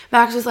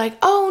 Max was like,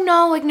 oh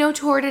no, like, no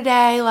tour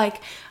today,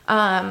 like,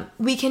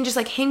 we can just,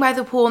 like, hang by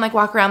the pool and, like,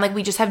 walk around, like,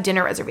 we just have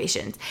dinner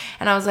reservations.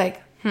 And I was like,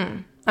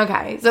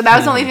 okay. So that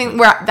was the only thing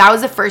that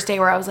was the first day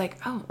where I was like,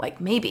 oh, like,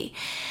 maybe.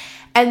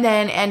 And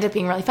then it ended up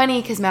being really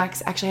funny because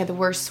Max actually had the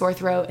worst sore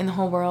throat in the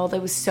whole world.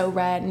 It was so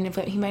red, and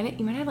he might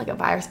have like a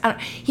virus.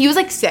 He was,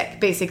 like,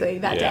 sick basically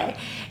that day,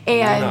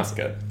 and not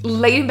good.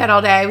 Laid in bed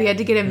all day. We had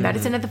to get him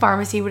medicine at the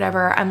pharmacy,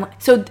 whatever.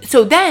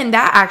 So then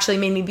that actually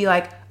made me be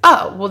like,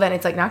 oh, well, then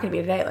it's, like, not gonna be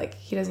today. Like,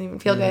 he doesn't even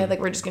feel good.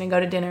 Like, we're just gonna go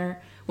to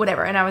dinner,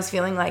 whatever. And I was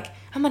feeling like,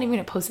 I'm not even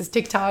gonna post this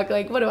TikTok.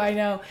 Like, what do I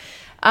know?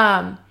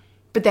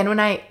 But then when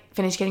I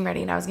finished getting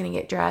ready and I was gonna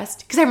get dressed,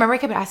 because I remember I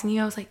kept asking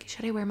you, I was like,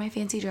 should I wear my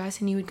fancy dress?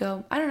 And you would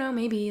go, I don't know,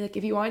 maybe, like,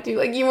 if you want to.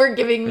 Like, you were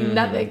giving me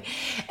nothing.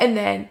 And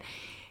then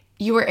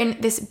you were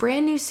in this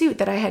brand new suit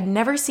that I had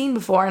never seen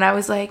before, and I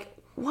was like,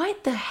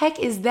 what the heck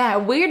is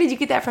that? Where did you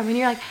get that from? And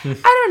you're like, I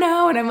don't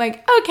know. And I'm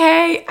like,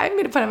 okay, I'm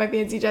going to put on my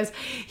fancy dress.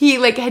 He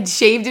like had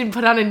shaved and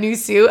put on a new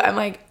suit. I'm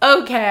like,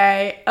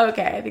 okay,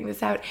 I think this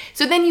happened.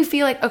 So then you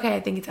feel like, okay,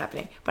 I think it's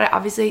happening. But I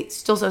obviously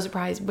still so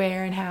surprised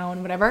where and how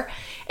and whatever.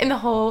 And the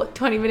whole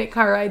 20-minute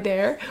car ride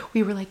there,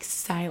 we were like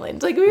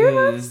silent. Like we were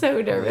both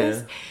so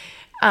nervous.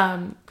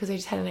 Because I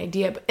just had an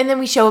idea. And then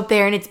we show up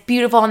there and it's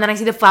beautiful. And then I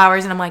see the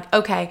flowers and I'm like,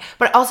 okay.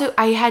 But also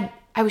I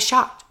was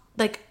shocked.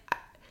 Like,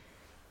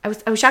 I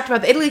was shocked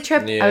about the Italy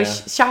trip. Yeah. I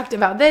was shocked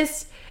about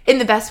this in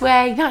the best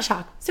way. Not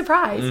shocked,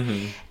 surprised.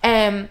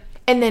 And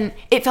then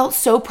it felt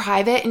so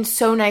private and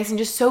so nice and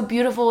just so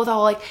beautiful with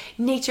all like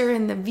nature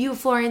and the view of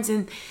Florence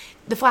and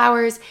the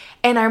flowers.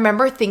 And I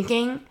remember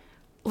thinking,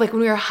 like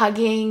when we were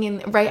hugging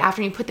and right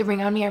after you put the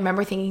ring on me, I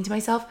remember thinking to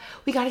myself,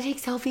 we got to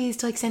take selfies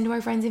to like send to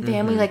our friends and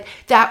family. Like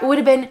that would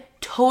have been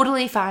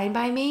totally fine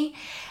by me.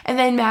 And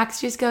then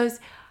Max just goes,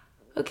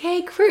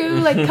 okay, crew,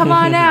 like, come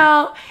on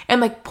out.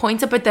 And, like,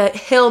 points up at the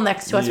hill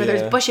next to us where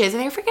there's bushes.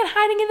 And they're freaking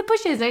hiding in the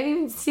bushes. And I didn't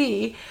even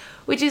see.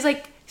 Which is,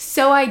 like,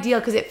 so ideal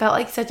because it felt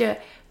like such a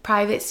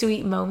private,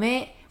 sweet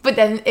moment. But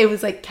then it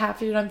was, like,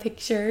 captured on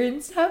picture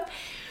and stuff.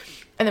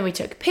 And then we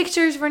took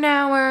pictures for an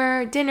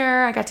hour,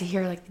 dinner. I got to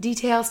hear, like, the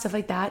details, stuff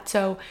like that.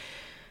 So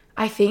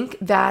I think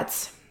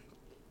that's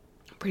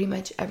pretty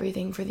much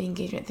everything for the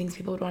engagement, things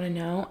people would want to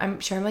know. I'm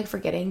sure I'm like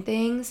forgetting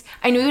things.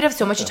 I knew we'd have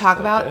so much to talk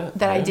about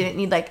that I didn't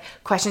need like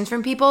questions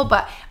from people,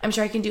 but I'm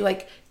sure I can do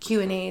like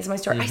Q&As. My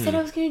story. I said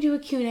I was going to do a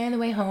Q&A on the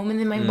way home and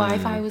then my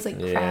Wi-Fi was like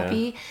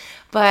crappy,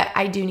 but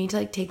I do need to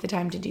like take the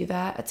time to do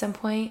that at some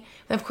point.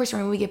 And of course,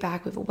 when we get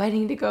back, we have a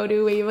wedding to go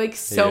to. We have like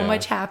so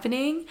much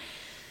happening.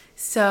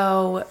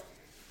 So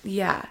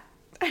yeah,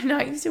 I'm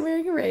not used to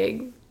wearing a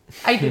ring.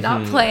 I did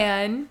not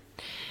plan.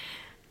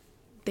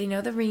 They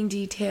know the ring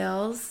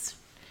details.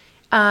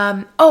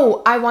 I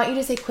want you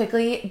to say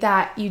quickly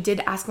that you did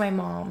ask my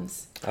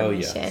mom's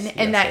permission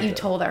and that you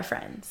told our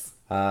friends.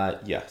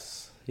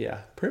 Yes. Yeah.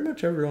 Pretty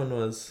much everyone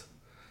was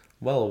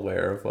well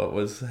aware of what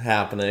was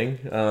happening.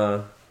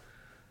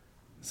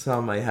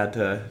 Some I had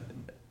to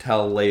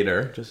tell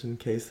later just in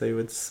case they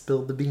would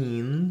spill the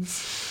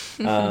beans.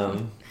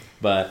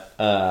 But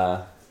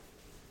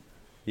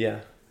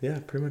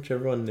pretty much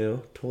everyone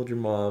knew. Told your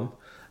mom.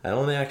 I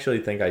don't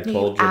actually think I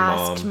told your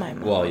mom. My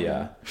mom. Well,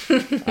 yeah.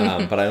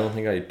 But I don't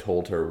think I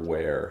told her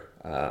where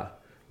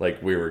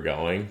like we were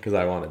going because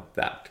I wanted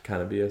that to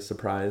kind of be a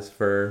surprise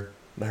for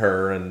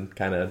her and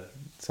kind of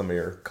some of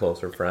your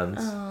closer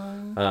friends.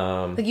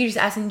 Like you just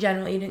asked in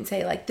general. You didn't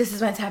say like, this is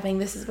when it's happening.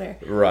 This is where.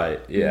 Right.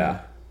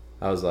 Yeah.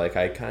 I was like,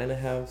 I kind of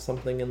have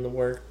something in the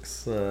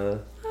works.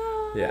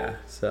 Yeah.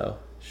 So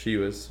she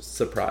was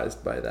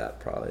surprised by that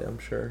probably, I'm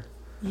sure.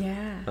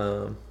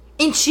 Yeah.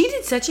 And she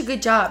did such a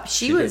good job.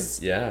 She was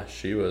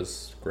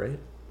great.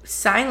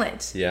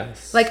 Silent.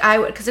 Yes. Like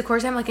because of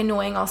course I'm like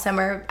annoying all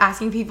summer,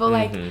 asking people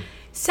like,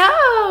 so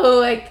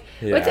like,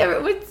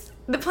 what's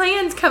the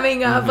plans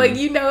coming up? Like,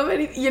 you know of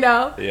anything? You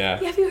know?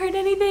 Yeah. Have you heard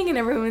anything? And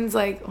everyone's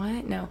like,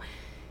 what? No.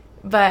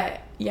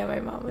 But yeah, my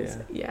mom was.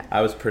 Yeah.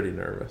 I was pretty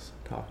nervous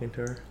talking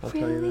to her. I'll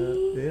tell you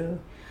that. Yeah.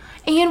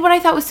 And what I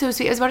thought was so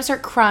sweet, I was about to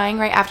start crying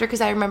right after because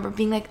I remember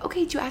being like,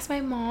 okay, did you ask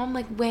my mom,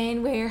 like,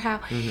 when, where,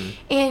 how?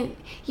 And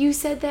you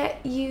said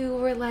that you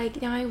were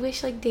like, now I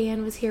wish, like,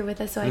 Dan was here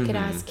with us so I could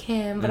ask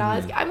him. But I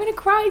was like, I'm going to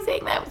cry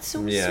saying that. Was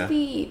so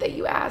sweet that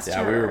you asked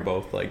her. Yeah, we were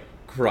both, like,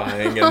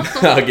 crying and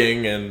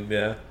hugging and,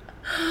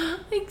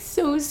 like,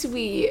 so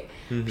sweet.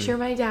 I'm sure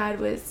my dad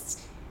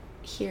was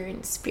here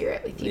in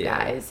spirit with you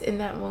guys in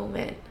that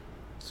moment.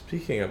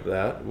 Speaking of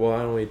that,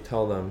 why don't we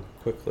tell them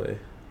quickly?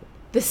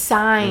 The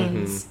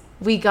signs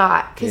we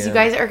got, because you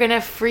guys are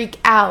gonna freak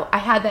out. I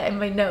had that in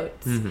my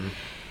notes.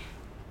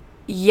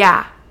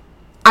 Yeah,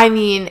 I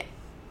mean,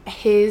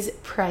 his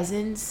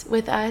presence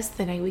with us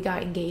the night we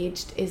got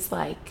engaged is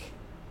like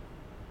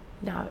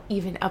not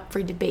even up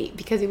for debate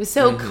because it was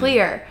so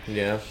clear.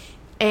 Yeah.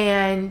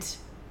 And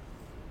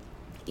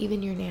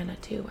even your Nana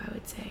too, I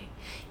would say.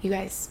 You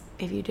guys,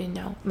 if you didn't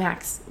know,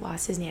 Max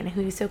lost his Nana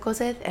who he was so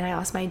close with, and I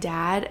lost my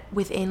dad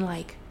within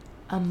like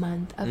a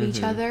month of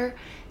each other.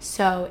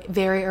 So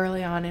very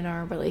early on in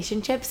our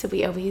relationship, so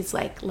we always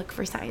like look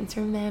for signs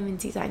from them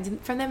and see signs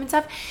from them and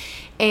stuff.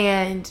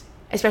 And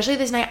especially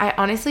this night, I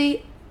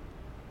honestly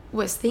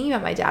was thinking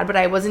about my dad, but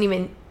I wasn't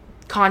even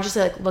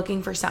consciously like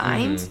looking for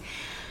signs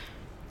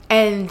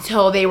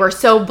until they were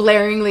so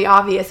blaringly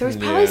obvious. There was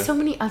probably so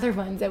many other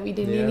ones that we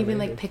didn't even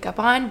like pick up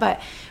on.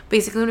 But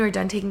basically when we were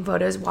done taking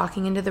photos,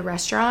 walking into the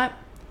restaurant,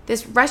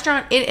 this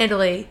restaurant in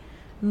Italy,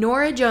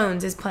 Norah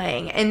Jones is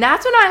playing, and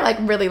that's when I like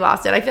really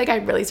lost it. I feel like I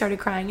really started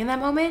crying in that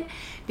moment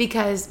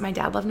because my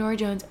dad loved Norah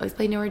Jones, always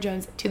played Norah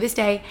Jones. To this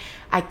day,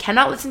 I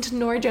cannot listen to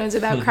Norah Jones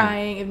without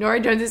crying. If Norah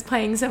Jones is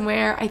playing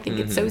somewhere, I think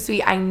it's so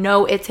sweet. I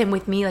know it's him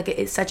with me. Like,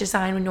 it's such a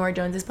sign when Norah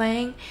Jones is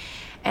playing.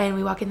 And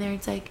we walk in there,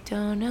 it's like,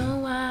 don't know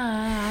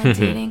why I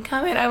didn't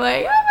come in. I'm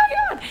like, oh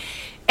my God.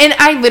 And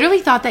I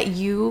literally thought that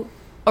you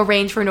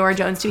arranged for Norah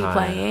Jones to be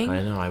playing.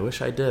 I know. I wish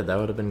I did. That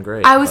would have been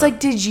great. I was like,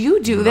 did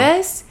you do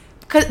this?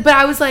 But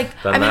I was like,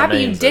 I'm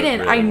happy you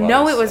didn't. I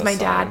know it was my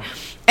dad.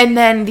 And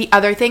then the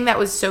other thing that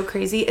was so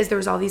crazy is there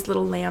was all these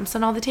little lamps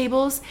on all the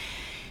tables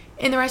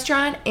in the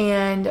restaurant,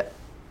 and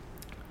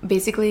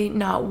basically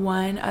not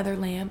one other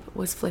lamp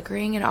was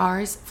flickering, and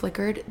ours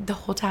flickered the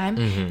whole time.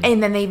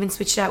 And then they even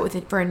switched it out with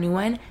it for a new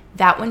one.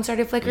 That one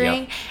started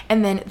flickering.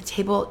 And then the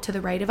table to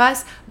the right of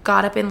us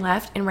got up and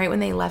left, and right when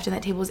they left and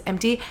that table was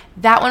empty,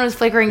 that one was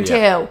flickering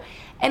too.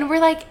 And we're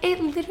like,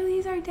 it literally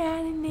is our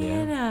dad and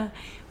Nana,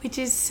 which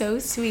is so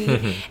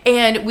sweet.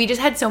 And we just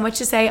had so much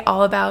to say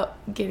all about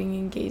getting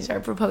engaged, our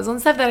proposal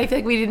and stuff, that I feel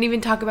like we didn't even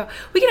talk about.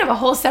 We can have a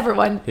whole separate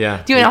one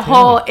doing a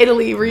whole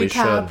Italy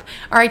recap,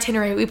 our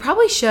itinerary. We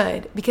probably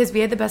should, because we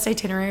had the best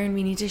itinerary and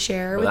we need to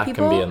share with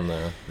people. That can be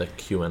in the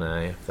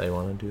Q&A if they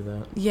want to do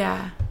that.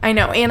 Yeah, I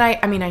know. And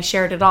I mean, I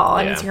shared it all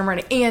on Instagram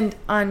already, and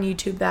on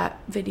YouTube. That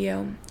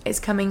video is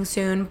coming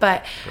soon.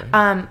 But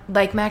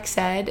like Max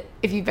said,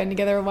 if you've been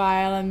together a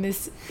while and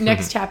this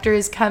next chapter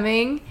is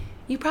coming,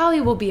 you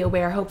probably will be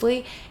aware,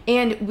 hopefully.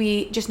 And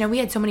we just know we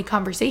had so many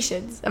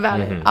conversations about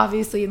it,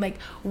 obviously, like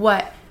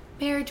what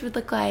marriage would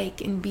look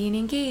like and being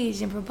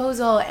engaged and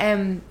proposal.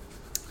 And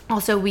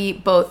also we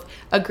both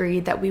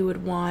agreed that we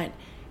would want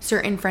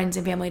certain friends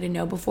and family to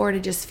know before, to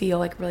just feel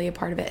like really a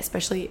part of it,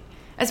 especially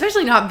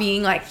not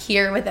being like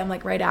here with them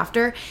like right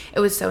after.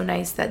 It was so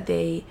nice that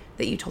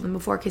you told them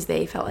before, because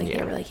they felt like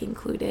they were like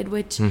included,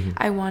 which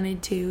I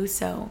wanted to.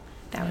 So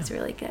that was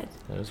really good.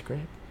 That was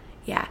great.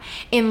 Yeah.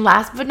 And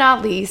last but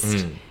not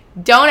least,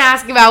 don't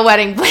ask about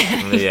wedding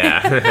planning.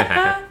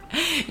 Yeah.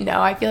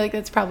 No, I feel like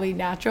that's probably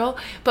natural,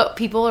 but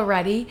people are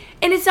ready.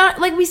 And it's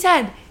not, like we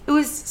said, it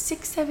was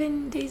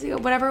 6-7 days ago,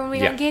 whatever, when we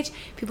got engaged.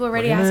 People are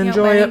already asking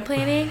about wedding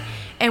planning,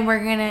 and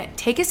we're going to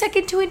take a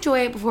second to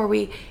enjoy it before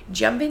we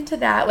jump into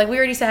that. Like we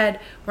already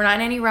said, we're not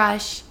in any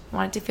rush. We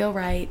want it to feel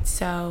right.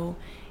 So,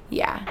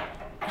 yeah.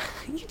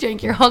 You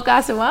drank your whole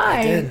glass of wine.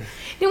 I did.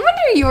 No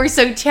wonder you were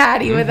so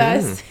chatty with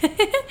us.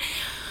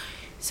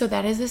 So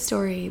that is the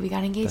story. We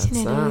got engaged in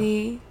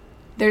Italy.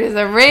 There's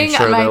a ring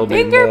on my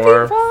finger,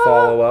 more people.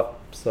 follow-up,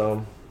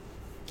 so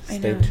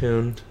stay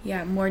tuned.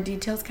 Yeah, more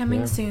details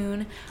coming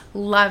soon.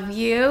 Love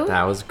you.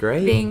 That was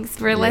great. Thanks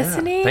for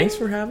listening. Thanks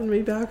for having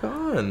me back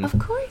on. Of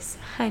course,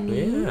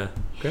 honey. Yeah,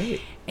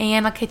 great.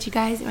 And I'll catch you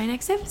guys in my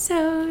next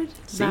episode.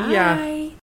 See Bye. ya.